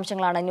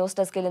 വിശദാംശങ്ങളാണ് ന്യൂസ്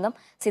ഡെസ്കിൽ നിന്നും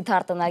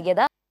സിദ്ധാർത്ഥ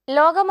നൽകിയത്.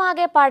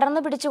 ലോകമാകെ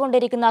പടർന്നു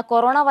പിടിച്ചുകൊണ്ടിരിക്കുന്ന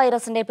കൊറോണ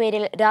വൈറസിന്റെ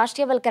പേരിൽ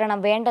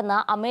രാഷ്ട്രീയവൽക്കരണം വേണ്ടെന്ന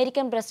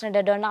അമേരിക്കൻ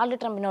പ്രസിഡന്റ് ഡൊണാൾഡ്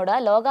ട്രംപിനോട്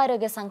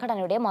ലോകാരോഗ്യ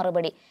സംഘടനയുടെ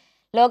മറുപടി.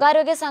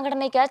 ലോകാരോഗ്യ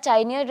സംഘടനയ്ക്ക്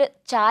ചൈനയുടെ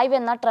ചായ്വ്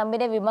എന്ന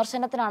ട്രംപിന്റെ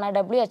വിമർശനത്തിനാണ്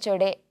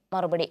WHO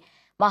മറുപടി.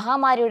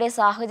 മഹാമാരിയുടെ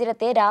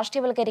സാഹചര്യത്തെ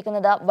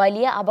രാഷ്ട്രീയവൽക്കരിക്കുന്നത്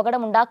വലിയ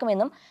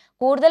അപകടമുണ്ടാക്കുമെന്നും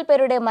കൂടുതൽ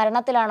പേരുടെ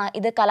മരണത്തിലാണ്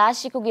ഇത്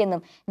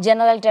കലാശിക്കുകയെന്നും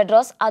ജനറൽ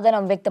ടെഡ്രോസ്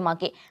അദനോം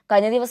വ്യക്തമാക്കി.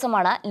 കഴിഞ്ഞ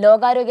ദിവസമാണ്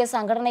ലോകാരോഗ്യ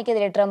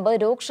സംഘടനയ്ക്കെതിരെ ട്രംപ്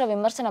രൂക്ഷ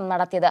വിമർശനം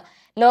നടത്തിയത്.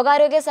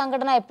 ലോകാരോഗ്യ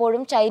സംഘടന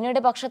എപ്പോഴും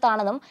ചൈനയുടെ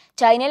പക്ഷത്താണെന്നും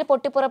ചൈനയിൽ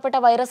പൊട്ടിപ്പുറപ്പെട്ട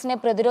വൈറസിനെ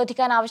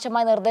പ്രതിരോധിക്കാൻ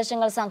ആവശ്യമായ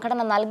നിർദ്ദേശങ്ങൾ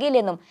സംഘടന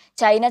നൽകിയില്ലെന്നും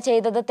ചൈന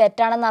ചെയ്തത്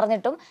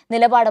തെറ്റാണെന്നറിഞ്ഞിട്ടും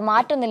നിലപാട്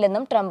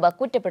മാറ്റുന്നില്ലെന്നും ട്രംപ്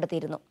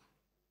കുറ്റപ്പെടുത്തിയിരുന്നു.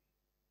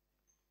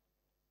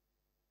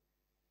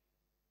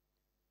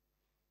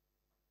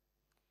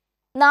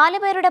 നാല്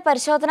പേരുടെ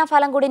പരിശോധനാ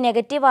ഫലം കൂടി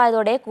നെഗറ്റീവ്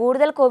ആയതോടെ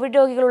കൂടുതൽ കോവിഡ്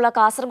രോഗികളുള്ള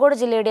കാസർഗോഡ്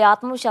ജില്ലയുടെ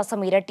ആത്മവിശ്വാസം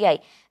ഇരട്ടിയായി.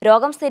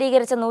 രോഗം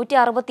സ്ഥിരീകരിച്ച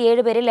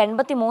 167 പേരിൽ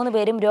 83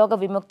 പേരും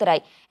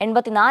രോഗവിമുക്തരായി.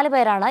 84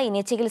 പേരാണ്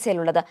ഇനി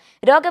ചികിത്സയിലുള്ളത്.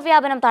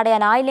 രോഗവ്യാപനം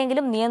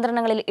തടയാനായില്ലെങ്കിലും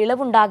നിയന്ത്രണങ്ങളിൽ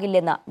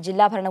ഇളവുണ്ടാകില്ലെന്ന്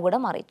ജില്ലാ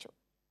ഭരണകൂടം അറിയിച്ചു.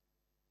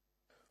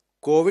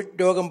 കോവിഡ്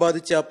രോഗം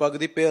ബാധിച്ച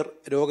പകുതി പേർ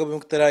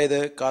രോഗവിമുക്തരായത്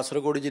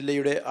കാസർഗോഡ്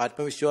ജില്ലയുടെ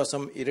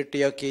ആത്മവിശ്വാസം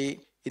ഇരട്ടിയാക്കി.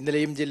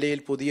 ഇന്നലെയും ജില്ലയിൽ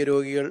പുതിയ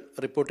രോഗികൾ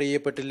റിപ്പോർട്ട്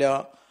ചെയ്യപ്പെട്ടില്ല.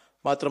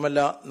 മാത്രമല്ല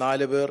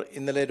 4 പേർ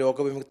ഇന്നലെ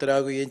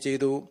രോഗവിമുക്തരാകുകയും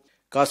ചെയ്തു.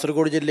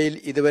 കാസർഗോഡ് ജില്ലയിൽ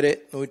ഇതുവരെ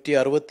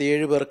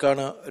 167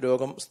 പേർക്കാണ്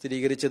രോഗം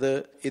സ്ഥിരീകരിച്ചത്.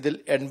 ഇതിൽ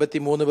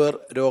 83 പേർ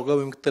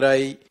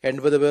രോഗവിമുക്തരായി.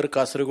 80 പേർ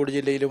കാസർഗോഡ്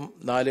ജില്ലയിലും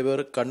 4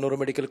 പേർ കണ്ണൂർ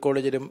മെഡിക്കൽ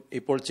കോളേജിലും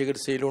ഇപ്പോൾ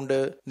ചികിത്സയിലുണ്ട്.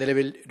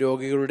 നിലവിൽ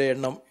രോഗികളുടെ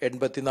എണ്ണം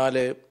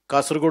 84.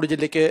 കാസർഗോഡ്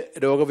ജില്ലയ്ക്ക്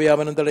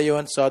രോഗവ്യാപനം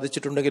തടയുവാൻ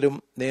സാധിച്ചിട്ടുണ്ടെങ്കിലും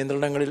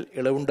നിയന്ത്രണങ്ങളിൽ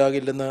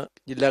ഇളവുണ്ടാകില്ലെന്ന്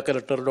ജില്ലാ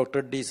collector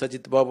doctor D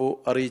Sajith Babu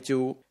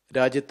അറിയിച്ചു.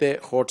 രാജ്യത്തെ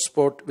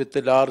ഹോട്ട്സ്പോട്ട് വിത്ത്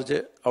ലാർജ്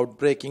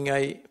ഔട്ട്ബ്രേക്കിംഗ്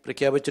ആയി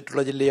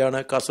പ്രഖ്യാപിച്ചിട്ടുള്ള ജില്ലയാണ്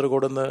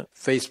കാസർഗോഡെന്ന്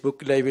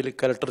ഫേസ്ബുക്ക് ലൈവിൽ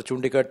കലക്ടർ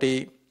ചൂണ്ടിക്കാട്ടി.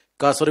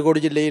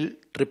 കാസർഗോഡ് ജില്ലയിൽ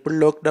ട്രിപ്പിൾ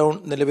ലോക്ക്ഡൌൺ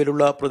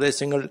നിലവിലുള്ള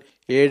പ്രദേശങ്ങൾ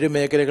 7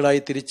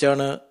 മേഖലകളായി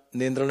തിരിച്ചാണ്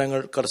നിയന്ത്രണങ്ങൾ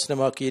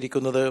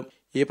കർശനമാക്കിയിരിക്കുന്നത്.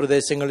 ഈ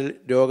പ്രദേശങ്ങളിൽ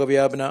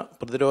രോഗവ്യാപന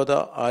പ്രതിരോധ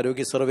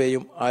ആരോഗ്യ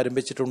സർവേയും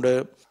ആരംഭിച്ചിട്ടുണ്ട്.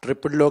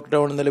 ട്രിപ്പിൾ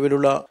ലോക്ക്ഡൌൺ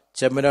നിലവിലുള്ള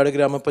ചെമ്മനാട്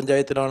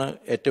ഗ്രാമപഞ്ചായത്തിലാണ്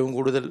ഏറ്റവും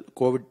കൂടുതൽ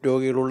കോവിഡ്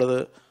രോഗികളുള്ളത്,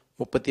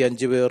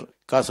 35 പേർ.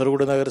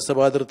 കാസർഗോഡ്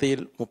നഗരസഭാതിർത്തിയിൽ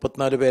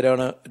 34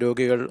 പേരാണ്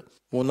രോഗികൾ.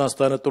 3-ാം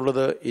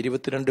സ്ഥാനത്തുള്ളത്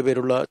 22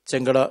 പേരുള്ള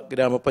ചെങ്കട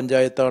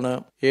ഗ്രാമപഞ്ചായത്താണ്.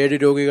 7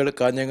 രോഗികൾ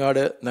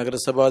കാഞ്ഞങ്ങാട്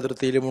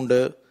നഗരസഭാതിർത്തിയിലുമുണ്ട്.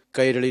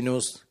 കൈരളി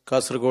ന്യൂസ്,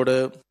 കാസർഗോഡ്.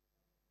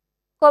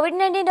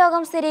 COVID-19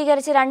 രോഗം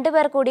സ്ഥിരീകരിച്ച് 2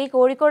 പേർ കൂടി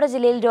കോഴിക്കോട്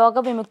ജില്ലയിൽ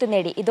രോഗവിമുക്തി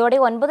നേടി. ഇതോടെ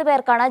 9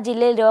 പേർക്കാണ്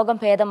ജില്ലയിൽ രോഗം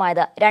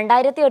ഭേദമായത്.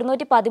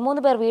 2113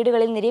 പേർ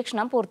വീടുകളിൽ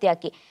നിരീക്ഷണം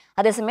പൂർത്തിയാക്കി.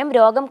 അതേസമയം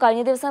രോഗം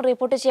കഴിഞ്ഞ ദിവസം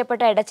റിപ്പോർട്ട്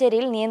ചെയ്യപ്പെട്ട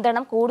എടച്ചേരിയിൽ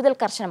നിയന്ത്രണം കൂടുതൽ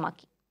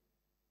കർശനമാക്കി.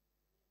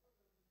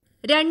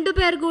 2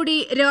 പേർ കൂടി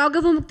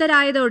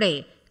രോഗവിമുക്തരായതോടെ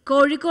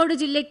കോഴിക്കോട്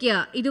ജില്ലയ്ക്ക്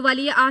ഇത്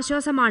വലിയ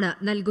ആശ്വാസമാണ്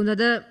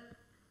നൽകുന്നത്.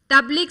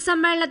 തബ്ലീഗ്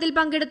സമ്മേളനത്തിൽ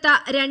പങ്കെടുത്ത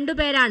 2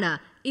 പേരാണ്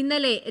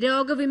ഇന്നലെ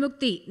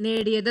രോഗവിമുക്തി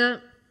നേടിയത്.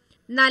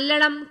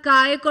 നല്ലളം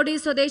കായക്കൊടി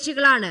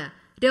സ്വദേശികളാണ്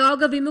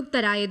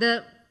രോഗവിമുക്തരായത്.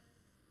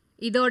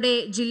 ഇതോടെ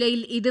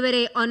ജില്ലയിൽ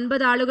ഇതുവരെ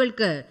 9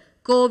 ആളുകൾക്ക്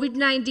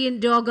COVID-19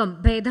 രോഗം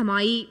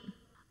ഭേദമായി.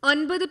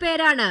 9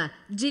 പേരാണ്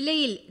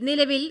ജില്ലയിൽ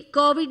നിലവിൽ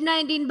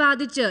COVID-19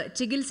 ബാധിച്ച്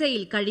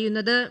ചികിത്സയിൽ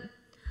കഴിയുന്നത്.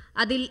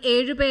 അതിൽ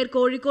 7 പേർ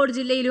കോഴിക്കോട്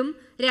ജില്ലയിലും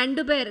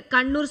 2 പേർ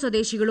കണ്ണൂർ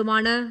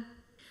സ്വദേശികളുമാണ്.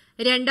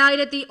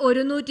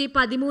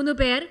 2113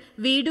 പേർ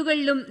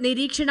വീടുകളിലും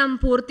നിരീക്ഷണം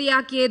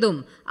പൂർത്തിയാക്കിയതും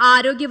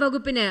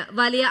ആരോഗ്യവകുപ്പിന്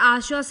വലിയ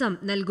ആശ്വാസം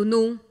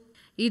നൽകുന്നു.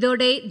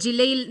 ഇതോടെ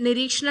ജില്ലയിൽ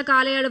നിരീക്ഷണ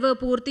കാലയളവ്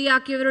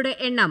പൂർത്തിയാക്കിയവരുടെ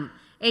എണ്ണം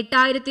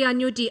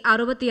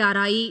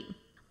 8566ആയി.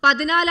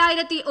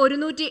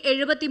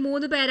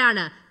 14173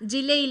 പേരാണ്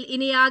ജില്ലയിൽ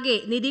ഇനിയാകെ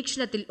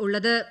നിരീക്ഷണത്തിൽ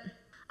ഉള്ളത്.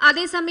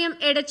 അതേസമയം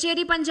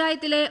എടച്ചേരി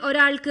പഞ്ചായത്തിലെ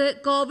ഒരാൾക്ക്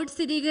കോവിഡ്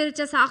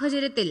സ്ഥിരീകരിച്ച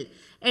സാഹചര്യത്തിൽ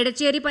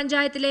എടച്ചേരി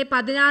പഞ്ചായത്തിലെ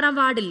 16-ാം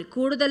വാർഡിൽ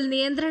കൂടുതൽ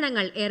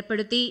നിയന്ത്രണങ്ങൾ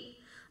ഏർപ്പെടുത്തി.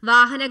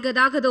 വാഹന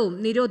ഗതാഗതവും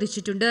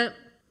നിരോധിച്ചിട്ടുണ്ട്.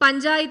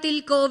 പഞ്ചായത്തിൽ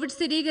കോവിഡ്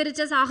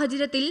സ്ഥിരീകരിച്ച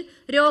സാഹചര്യത്തിൽ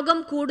രോഗം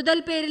കൂടുതൽ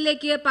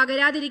പേരിലേക്ക്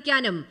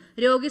പകരാതിരിക്കാനും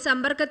രോഗി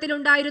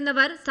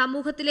സമ്പർക്കത്തിലുണ്ടായിരുന്നവർ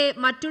സമൂഹത്തിലെ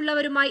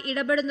മറ്റുള്ളവരുമായി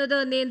ഇടപെടുന്നത്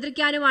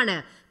നിയന്ത്രിക്കാനുമാണ്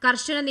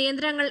കർശന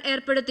നിയന്ത്രണങ്ങൾ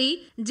ഏർപ്പെടുത്തി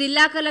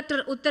ജില്ലാ കലക്ടർ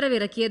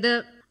ഉത്തരവിറക്കിയത്.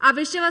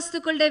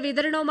 അവശ്യവസ്തുക്കളുടെ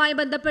വിതരണവുമായി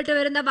ബന്ധപ്പെട്ട്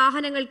വരുന്ന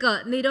വാഹനങ്ങൾക്ക്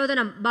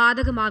നിരോധനം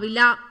ബാധകമാവില്ല.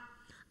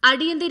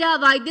 അടിയന്തര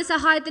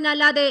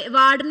വൈദ്യസഹായത്തിനല്ലാതെ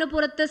വാർഡിനു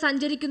പുറത്ത്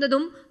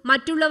സഞ്ചരിക്കുന്നതും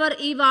മറ്റുള്ളവർ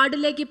ഈ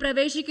വാർഡിലേക്ക്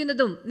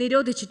പ്രവേശിക്കുന്നതും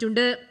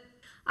നിരോധിച്ചിട്ടുണ്ട്.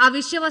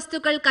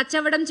 അവശ്യവസ്തുക്കൾ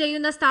കച്ചവടം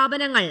ചെയ്യുന്ന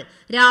സ്ഥാപനങ്ങൾ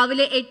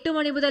രാവിലെ 8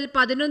 മണി മുതൽ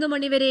 11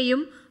 മണി വരെയും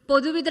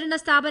പൊതുവിതരണ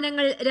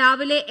സ്ഥാപനങ്ങൾ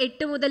രാവിലെ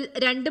 8 മുതൽ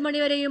 2 മണി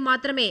വരെയും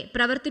മാത്രമേ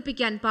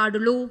പ്രവർത്തിപ്പിക്കാൻ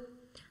പാടുള്ളൂ.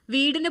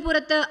 വീടിന്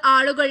പുറത്ത്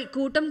ആളുകൾ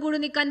കൂട്ടം കൂടി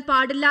നിൽക്കാൻ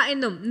പാടില്ല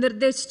എന്നും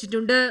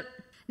നിർദ്ദേശിച്ചിട്ടുണ്ട്.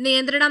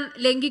 നിയന്ത്രണം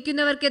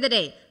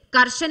ലംഘിക്കുന്നവർക്കെതിരെ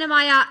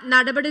കർശനമായ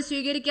നടപടി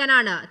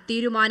സ്വീകരിക്കാനാണ്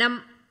തീരുമാനം.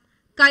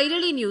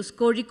 കൈരളി ന്യൂസ്,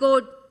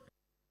 കോഴിക്കോട്.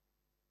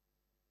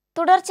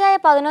 തുടർച്ചയായ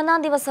 11-ാം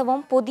ദിവസവും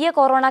പുതിയ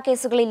കൊറോണ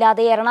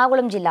കേസുകളില്ലാതെ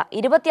എറണാകുളം ജില്ല.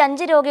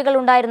 25 രോഗികൾ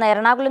ഉണ്ടായിരുന്ന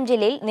എറണാകുളം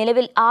ജില്ലയിൽ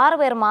നിലവിൽ 6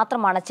 പേർ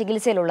മാത്രമാണ്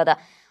ചികിത്സയിലുള്ളത്.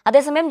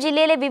 അതേസമയം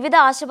ജില്ലയിലെ വിവിധ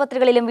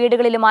ആശുപത്രികളിലും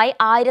വീടുകളിലുമായി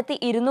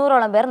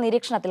 1200ഓളം പേർ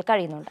നിരീക്ഷണത്തിൽ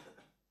കഴിയുന്നുണ്ട്.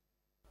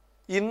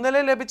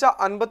 ഇന്നലെ ലഭിച്ച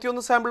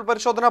 51 സാമ്പിൾ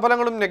പരിശോധനാ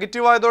ഫലങ്ങളും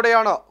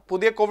നെഗറ്റീവായതോടെയാണ്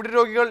പുതിയ കോവിഡ്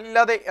രോഗികൾ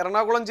ഇല്ലാതെ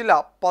എറണാകുളം ജില്ല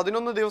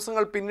 11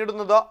 ദിവസങ്ങൾ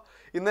പിന്നിടുന്നത്.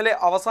 ഇന്നലെ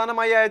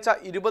അവസാനമായി അയച്ച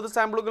 20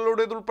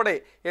 സാമ്പിളുകളുടേതുൾപ്പെടെ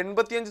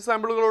 85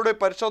 സാമ്പിളുകളുടെ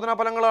പരിശോധനാ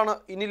ഫലങ്ങളാണ്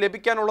ഇനി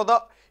ലഭിക്കാനുള്ളത്.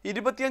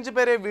 25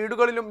 പേരെ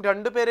വീടുകളിലും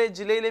 2 പേരെ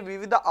ജില്ലയിലെ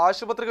വിവിധ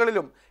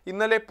ആശുപത്രികളിലും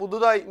ഇന്നലെ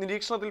പുതുതായി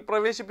നിരീക്ഷണത്തിൽ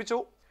പ്രവേശിപ്പിച്ചു.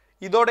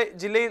 ഇതോടെ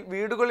ജില്ലയിൽ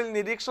വീടുകളിൽ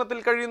നിരീക്ഷണത്തിൽ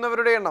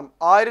കഴിയുന്നവരുടെ എണ്ണം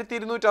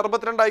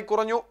 1262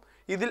 കുറഞ്ഞു.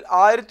 ഇതിൽ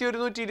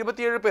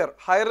 1127 പേർ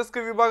ഹൈറിസ്ക്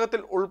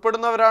വിഭാഗത്തിൽ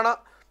ഉൾപ്പെടുന്നവരാണ്.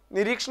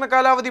 നിരീക്ഷണ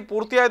കാലാവധി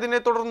പൂർത്തിയായതിനെ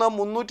തുടർന്ന്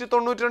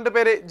 392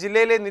 പേരെ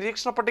ജില്ലയിലെ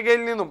നിരീക്ഷണ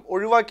പട്ടികയിൽ നിന്നും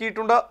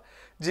ഒഴിവാക്കിയിട്ടുണ്ട്.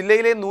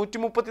 ജില്ലയിലെ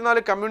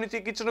 134 കമ്മ്യൂണിറ്റി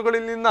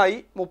കിച്ചണുകളിൽ നിന്നായി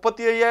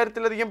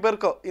 35,000-ലധികം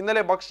പേർക്ക്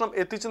ഇന്നലെ ഭക്ഷണം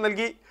എത്തിച്ചു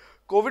നൽകി.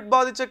 കോവിഡ്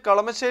ബാധിച്ച്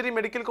കളമശ്ശേരി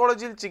മെഡിക്കൽ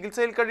കോളേജിൽ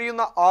ചികിത്സയിൽ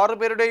കഴിയുന്ന 6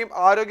 പേരുടെയും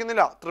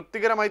ആരോഗ്യനില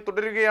തൃപ്തികരമായി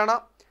തുടരുകയാണ്.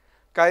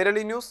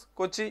 കൈരളി ന്യൂസ്,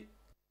 കൊച്ചി.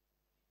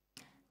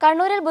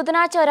 കണ്ണൂരിൽ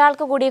ബുധനാഴ്ച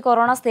ഒരാൾക്ക് കൂടി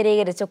കൊറോണ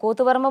സ്ഥിരീകരിച്ചു.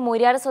 കൂത്തുപറമ്പ്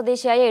മൂര്യാട്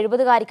സ്വദേശിയായ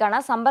 70-കാരിക്കാണ്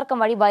സമ്പർക്കം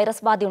വഴി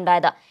വൈറസ്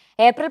ബാധയുണ്ടായത്.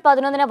 ഏപ്രിൽ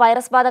 11-ന്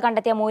വൈറസ് ബാധ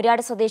കണ്ടെത്തിയ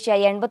മൂര്യാട് സ്വദേശിയായ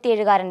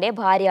 87-കാരന്റെ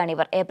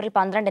ഭാര്യയാണിവർ. ഏപ്രിൽ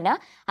 12-ന്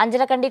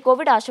അഞ്ചരക്കണ്ടി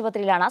കോവിഡ്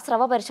ആശുപത്രിയിലാണ്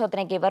സ്രവ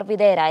പരിശോധനയ്ക്ക് ഇവർ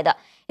വിധേയരായത്.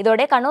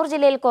 ഇതോടെ കണ്ണൂർ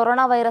ജില്ലയിൽ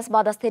കൊറോണ വൈറസ്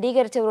ബാധ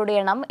സ്ഥിരീകരിച്ചവരുടെ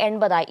എണ്ണം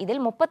 80 ഇതിൽ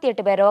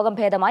 38 പേർ രോഗം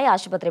ഭേദമായി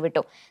ആശുപത്രി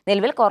വിട്ടു.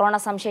 നിലവിൽ കൊറോണ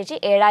സംശയിച്ച്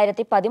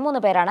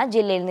 7013 പേരാണ്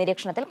ജില്ലയിൽ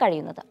നിരീക്ഷണത്തിൽ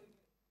കഴിയുന്നത്.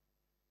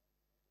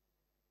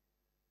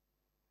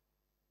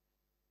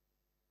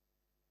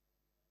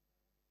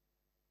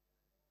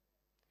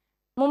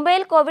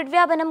 മുംബൈയിൽ കോവിഡ്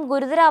വ്യാപനം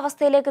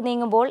ഗുരുതരാവസ്ഥയിലേക്ക്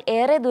നീങ്ങുമ്പോൾ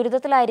ഏറെ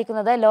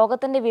ദുരിതത്തിലായിരിക്കുന്നത്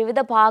ലോകത്തിന്റെ വിവിധ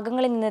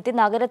ഭാഗങ്ങളിൽ നിന്നെത്തി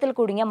നഗരത്തിൽ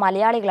കുടുങ്ങിയ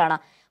മലയാളികളാണ്.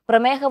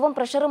 പ്രമേഹവും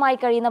പ്രഷറുമായി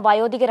കഴിയുന്ന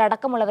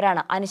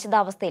വയോധികരടക്കമുള്ളവരാണ്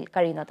അനിശ്ചിതാവസ്ഥയിൽ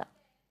കഴിയുന്നത്.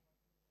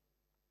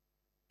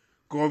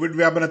 കോവിഡ്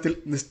വ്യാപനത്തിൽ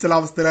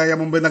നിശ്ചലാവസ്ഥയിലായ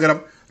മുംബൈ നഗരം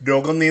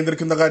രോഗം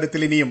നിയന്ത്രിക്കുന്ന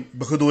കാര്യത്തിൽ ഇനിയും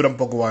ബഹുദൂരം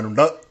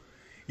പോകുവാനുണ്ട്.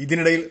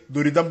 ഇതിനിടയിൽ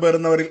ദുരിതം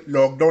പേറുന്നവരിൽ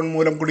ലോക്ക്ഡൌൺ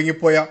മൂലം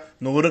കുടുങ്ങിപ്പോയ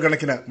 100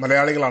 കണക്കിന്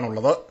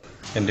മലയാളികളാണുള്ളത്.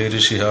 എൻ്റെ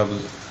പേര് ഷിഹാബ്.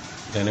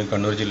 ഞാൻ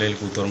കണ്ണൂർ ജില്ലയിൽ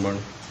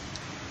കൂത്തുപറമ്പാണ്.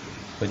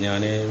 അപ്പോൾ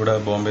ഞാൻ ഇവിടെ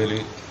ബോംബെയിൽ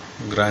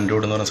ഗ്രാൻഡ്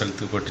റോഡ് എന്ന് പറഞ്ഞ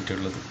സ്ഥലത്ത്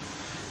പെട്ടിട്ടുള്ളത്.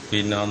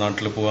 പിന്നെ ആ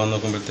നാട്ടിൽ പോകാൻ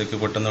നോക്കുമ്പോഴത്തേക്ക്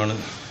പെട്ടെന്നാണ്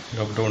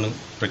ലോക്ക്ഡൗൺ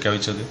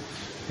പ്രഖ്യാപിച്ചത്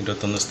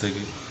 21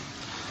 ദിവസത്തേക്ക്.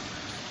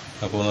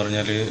 അപ്പോൾ എന്ന്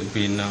പറഞ്ഞാൽ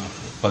പിന്നെ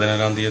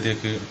 14-ാം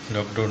തീയതിയൊക്കെ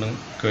ലോക്ക്ഡൗൺ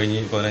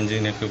കഴിഞ്ഞ്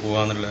 15-നൊക്കെ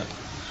പോകാമെന്നുള്ള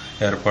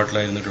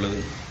ഏർപ്പാട്ടിലായിരുന്നിട്ടുള്ളത്.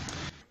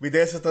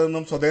 വിദേശത്ത്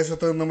നിന്നും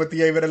സ്വദേശത്ത് നിന്നും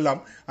എത്തിയ ഇവരെല്ലാം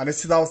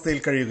അനിശ്ചിതാവസ്ഥയിൽ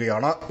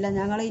കഴിയുകയാണ്.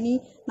 ഞങ്ങളിനി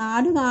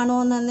നാട്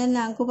കാണുമെന്ന്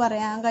ഞങ്ങൾക്ക്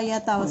പറയാൻ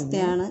കഴിയാത്ത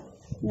അവസ്ഥയാണ്.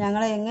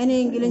 ഞങ്ങളെ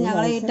എങ്ങനെയെങ്കിലും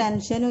ഞങ്ങളെ ഈ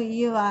ടെൻഷനും ഈ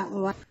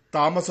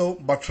താമസവും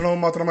ഭക്ഷണവും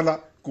മാത്രമല്ല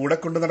കൂടെ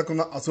കൊണ്ടു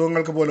നടക്കുന്ന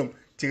അസുഖങ്ങൾക്ക് പോലും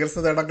ചികിത്സ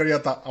തേടാൻ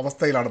കഴിയാത്ത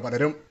അവസ്ഥയിലാണ്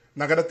പലരും.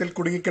 നഗരത്തിൽ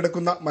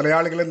കുടുങ്ങിക്കിടക്കുന്ന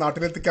മലയാളികളെ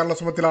നാട്ടിലെത്തിക്കാനുള്ള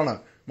ശ്രമത്തിലാണ്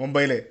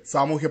മുംബൈയിലെ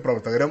സാമൂഹ്യ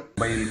പ്രവർത്തകരും.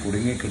 മുംബൈയിൽ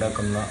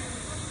കുടുങ്ങിക്കിടക്കുന്ന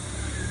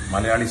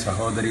മലയാളി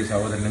സഹോദരി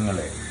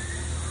സഹോദരങ്ങളെ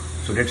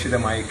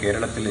സുരക്ഷിതമായി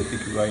കേരളത്തിൽ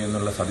എത്തിക്കുക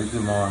എന്നുള്ള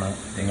സദിദ്ധ്യമാണ്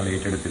ഞങ്ങൾ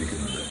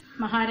ഏറ്റെടുത്തിരിക്കുന്നത്.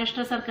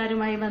 മഹാരാഷ്ട്ര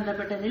സർക്കാരുമായി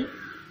ബന്ധപ്പെട്ടതിൽ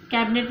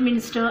cabinet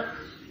minister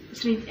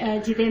Shri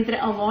Jitendra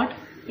award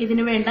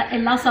ഇതിനു വേണ്ട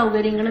എല്ലാ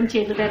സൗകര്യങ്ങളും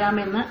ചെയ്തു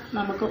തരാമെന്ന്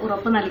നമുക്ക്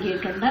ഉറപ്പ്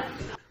നൽകിയിട്ടുണ്ട്.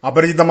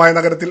 അപരിചിതമായ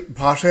നഗരത്തിൽ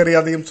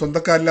ഭാഷയറിയാതെയും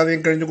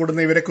സ്വന്തക്കാരില്ലാതെയും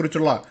കഴിഞ്ഞുകൂടുന്ന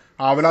ഇവരെക്കുറിച്ചുള്ള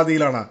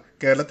ആവലാതിയിലാണ്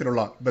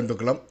കേരളത്തിലുള്ള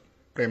ബന്ധുക്കളും.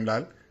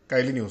 Premlal,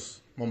 കൈലി news,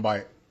 Mumbai.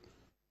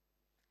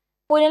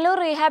 Punalur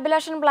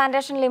rehabilitation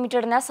plantation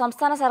ലിമിറ്റഡിന്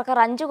സംസ്ഥാന സർക്കാർ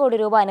 5 കോടി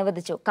രൂപ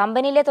അനുവദിച്ചു.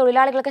 കമ്പനിയിലെ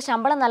തൊഴിലാളികൾക്ക്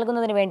ശമ്പളം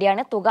നൽകുന്നതിന്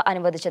വേണ്ടിയാണ് തുക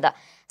അനുവദിച്ചത്.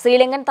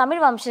 ശ്രീലങ്കൻ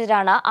തമിഴ്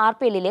വംശജരാണ്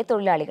RPL-ലെ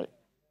തൊഴിലാളികൾ.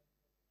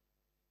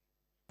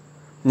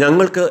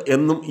 ഞങ്ങൾക്ക്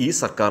എന്നും ഈ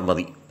സർക്കാർ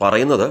മതി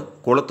പറയുന്നത്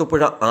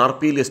കുളത്തുപുഴ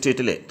RPL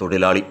എസ്റ്റേറ്റിലെ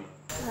തൊഴിലാളി.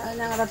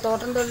 ഞങ്ങളുടെ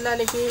തോട്ടം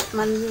തൊഴിലാളിക്ക്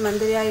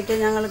മന്ത്രിയായിട്ട്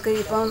ഞങ്ങൾക്ക്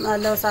ഇപ്പം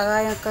നല്ല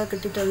സഹായമൊക്കെ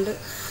കിട്ടിയിട്ടുണ്ട്.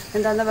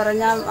 എന്താണെന്ന്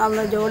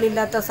പറഞ്ഞാൽ ജോലി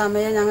ഇല്ലാത്ത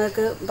സമയം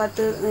ഞങ്ങൾക്ക്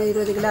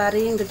 10-20 കിലോ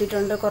അരിയും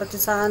കിട്ടിയിട്ടുണ്ട്. കുറച്ച്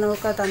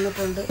സാധനമൊക്കെ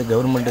തന്നിട്ടുണ്ട്.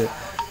 ഗവൺമെൻറ്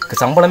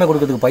சம்பளமே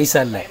கொடுக்கறதுக்கு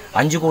பைசா இல்லை.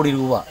 5 கோடி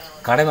ரூபா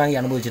கடன் வாங்கி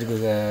அனுபவிச்சிருக்கு.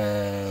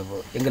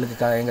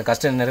 எங்கள்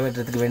கஷ்டம்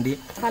நிறைவேற்றத்துக்கு വേണ്ടി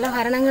പല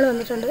ഭരണങ്ങൾ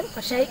വന്നിട്ടുണ്ട്.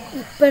 പക്ഷേ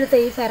ഇപ്പോഴത്തെ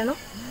ഈ ഭരണം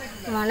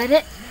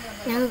വളരെ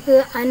ഞങ്ങൾക്ക്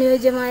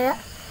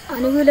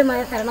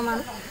അനുകൂലമായ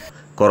ഭരണമാണ്.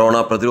 കൊറോണ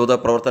പ്രതിരോധ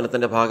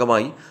പ്രവർത്തനത്തിന്റെ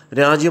ഭാഗമായി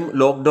രാജ്യം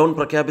ലോക്ക്ഡൌൺ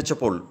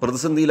പ്രഖ്യാപിച്ചപ്പോൾ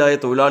പ്രതിസന്ധിയിലായ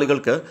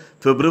തൊഴിലാളികൾക്ക്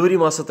ഫെബ്രുവരി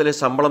മാസത്തിലെ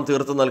ശമ്പളം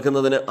തീർത്ത്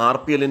നൽകുന്നതിന്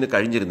RPL-ന്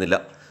കഴിഞ്ഞിരുന്നില്ല.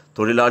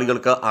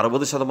 തൊഴിലാളികൾക്ക്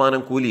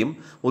 60% കൂലിയും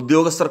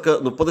ഉദ്യോഗസ്ഥർക്ക്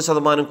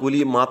 30%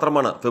 കൂലിയും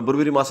മാത്രമാണ്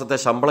ഫെബ്രുവരി മാസത്തെ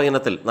ശമ്പള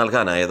ഇനത്തിൽ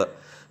നൽകാനായത്.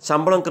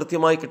 ശമ്പളം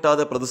കൃത്യമായി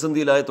കിട്ടാതെ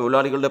പ്രതിസന്ധിയിലായ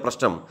തൊഴിലാളികളുടെ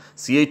പ്രശ്നം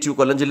CITU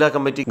കൊല്ലം ജില്ലാ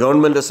കമ്മിറ്റി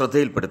ഗവൺമെന്റ്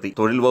ശ്രദ്ധയിൽപ്പെടുത്തി.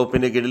 തൊഴിൽ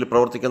വകുപ്പിന്റെ കീഴിൽ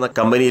പ്രവർത്തിക്കുന്ന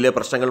കമ്പനിയിലെ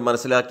പ്രശ്നങ്ങൾ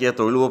മനസ്സിലാക്കിയ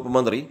തൊഴിൽ വകുപ്പ്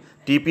മന്ത്രി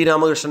TP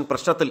രാമകൃഷ്ണൻ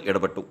പ്രശ്നത്തിൽ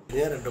ഇടപെട്ടു.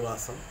 2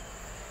 മാസം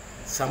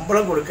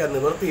ശമ്പളം കൊടുക്കാൻ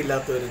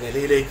നിവൃത്തിയില്ലാത്ത ഒരു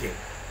നിലയിലേക്ക്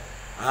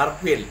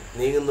RPL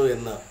നീങ്ങുന്നു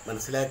എന്ന്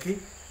മനസ്സിലാക്കി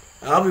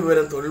ആ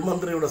വിവരം തൊഴിൽ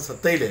മന്ത്രിയുടെ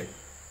ശ്രദ്ധയിൽ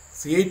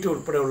CITU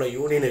ഉൾപ്പെടെയുള്ള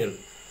യൂണിയനുകൾ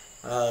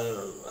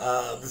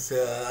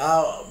ആ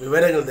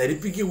വിവരങ്ങൾ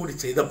ധരിപ്പിക്കുക കൂടി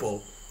ചെയ്തപ്പോൾ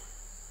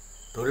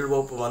തൊഴിൽ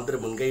വകുപ്പ് മന്ത്രി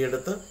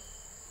മുൻകൈയെടുത്ത്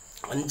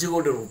 5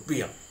 കോടി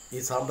റുപ്യ ഈ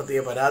സാമ്പത്തിക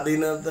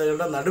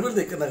പരാധീനതകളുടെ നടുവിൽ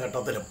നിൽക്കുന്ന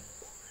ഘട്ടത്തിലും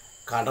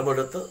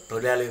കടമെടുത്ത്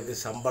തൊഴിലാളികൾക്ക്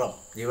ശമ്പളം,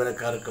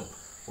 ജീവനക്കാർക്കും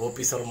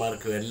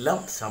ഓഫീസർമാർക്കും എല്ലാം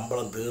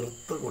ശമ്പളം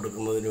തീർത്ത്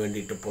കൊടുക്കുന്നതിന്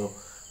വേണ്ടിയിട്ട് ഇപ്പോൾ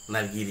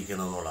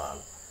നൽകിയിരിക്കുന്നു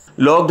എന്നുള്ളതാണ്.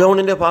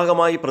 ലോക്ക്ഡൌണിന്റെ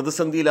ഭാഗമായി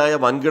പ്രതിസന്ധിയിലായ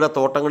വൻകിട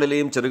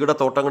തോട്ടങ്ങളിലെയും ചെറുകിട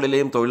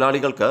തോട്ടങ്ങളിലെയും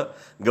തൊഴിലാളികൾക്ക്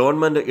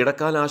ഗവൺമെന്റ്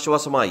ഇടക്കാല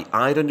ആശ്വാസമായി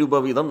 1000 രൂപ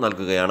വീതം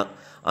നൽകുകയാണ്.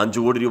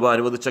 5 കോടി രൂപ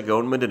അനുവദിച്ച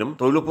ഗവൺമെന്റിനും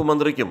തൊഴിലുറപ്പ്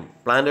മന്ത്രിക്കും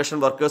പ്ലാന്റേഷൻ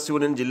വർക്കേഴ്സ്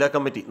യൂണിയൻ ജില്ലാ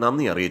കമ്മിറ്റി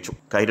നന്ദി അറിയിച്ചു.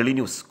 കൈരളി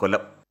ന്യൂസ്,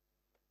 കൊല്ലം.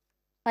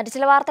 മറ്റു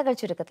ചില വാർത്തകൾ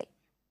ചുരുക്കത്തിൽ.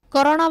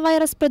 കൊറോണ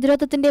വൈറസ്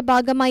പ്രതിരോധത്തിന്റെ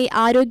ഭാഗമായി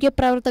ആരോഗ്യ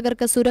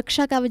പ്രവർത്തകർക്ക്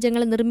സുരക്ഷാ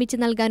കവചങ്ങൾ നിർമ്മിച്ചു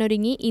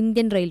നൽകാനൊരുങ്ങി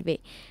ഇന്ത്യൻ റെയിൽവേ.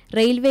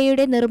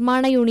 റെയിൽവേയുടെ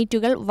നിർമ്മാണ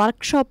യൂണിറ്റുകൾ,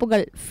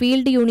 വർക്ക്ഷോപ്പുകൾ,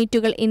 ഫീൽഡ്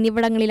യൂണിറ്റുകൾ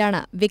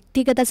എന്നിവിടങ്ങളിലാണ്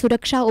വ്യക്തിഗത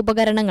സുരക്ഷാ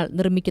ഉപകരണങ്ങൾ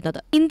നിർമ്മിക്കുന്നത്.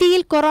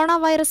 ഇന്ത്യയിൽ കൊറോണ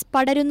വൈറസ്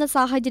പടരുന്ന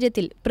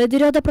സാഹചര്യത്തിൽ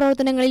പ്രതിരോധ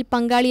പ്രവർത്തനങ്ങളിൽ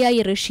പങ്കാളിയായി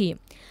റഷ്യയും.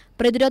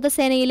 പ്രതിരോധ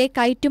സേനയിലെ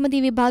കയറ്റുമതി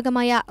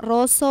വിഭാഗമായ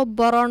റോസോ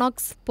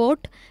ബൊറോണോക്സ്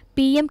പോർട്ട്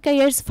PM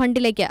കെയേഴ്സ്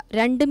ഫണ്ടിലേക്ക്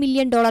 $2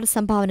 മില്യൺ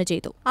സംഭാവന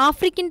ചെയ്തു.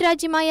 ആഫ്രിക്കൻ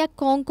രാജ്യമായ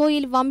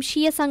കോങ്കോയിൽ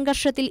വംശീയ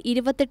സംഘർഷത്തിൽ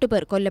 28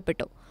 പേർ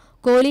കൊല്ലപ്പെട്ടു.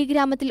 കോലി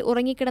ഗ്രാമത്തിൽ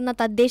ഉറങ്ങിക്കിടന്ന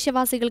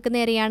തദ്ദേശവാസികൾക്ക്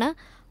നേരെയാണ്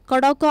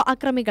കൊഡോക്കോ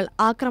അക്രമികൾ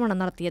ആക്രമണം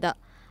നടത്തിയത്.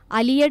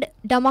 അലിയഡ്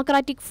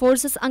ഡെമോക്രാറ്റിക്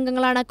ഫോഴ്സസ്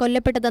അംഗങ്ങളാണ്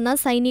കൊല്ലപ്പെട്ടതെന്ന്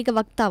സൈനിക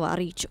വക്താവ്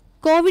അറിയിച്ചു.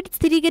 കോവിഡ്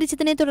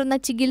സ്ഥിരീകരിച്ചതിനെ തുടർന്ന്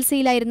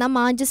ചികിത്സയിലായിരുന്ന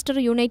മാഞ്ചസ്റ്റർ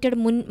യുണൈറ്റഡ്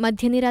മുൻ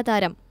മധ്യനിര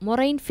താരം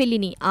മൊറൈൻ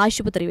ഫെല്ലിനി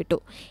ആശുപത്രി വിട്ടു.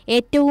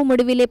 ഏറ്റവും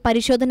ഒടുവിലെ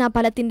പരിശോധനാ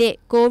ഫലത്തിന്റെ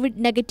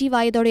കോവിഡ്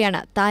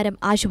നെഗറ്റീവായതോടെയാണ് താരം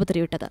ആശുപത്രി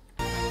വിട്ടത്.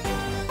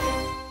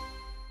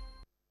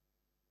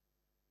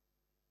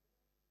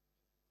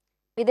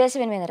 വിദേശ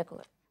വിനിമയ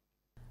നിരക്കുകൾ.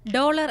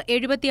 ഡോളർ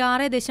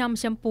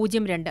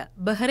 76.02,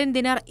 ബഹ്റിൻ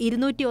ദിനാർ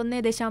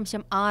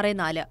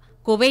 201.64,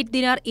 കുവൈറ്റ്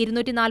ദിനാർ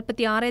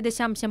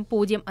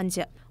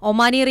 246.05,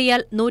 ഒമാനി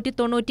റിയാൽ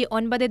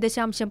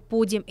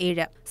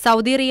 199.07,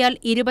 സൗദി റിയാൽ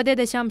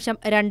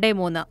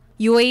 20.23,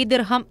 UAE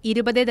ദിർഹം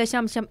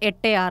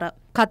 20.86,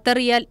 ഖത്തർ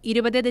റിയാൽ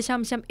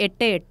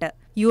 20.88,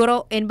 യൂറോ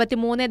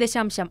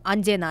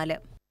 83.54.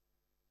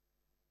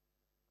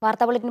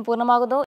 വാർത്താ ബുള്ളറ്റിൻ പൂർണ്ണമാകുന്നു.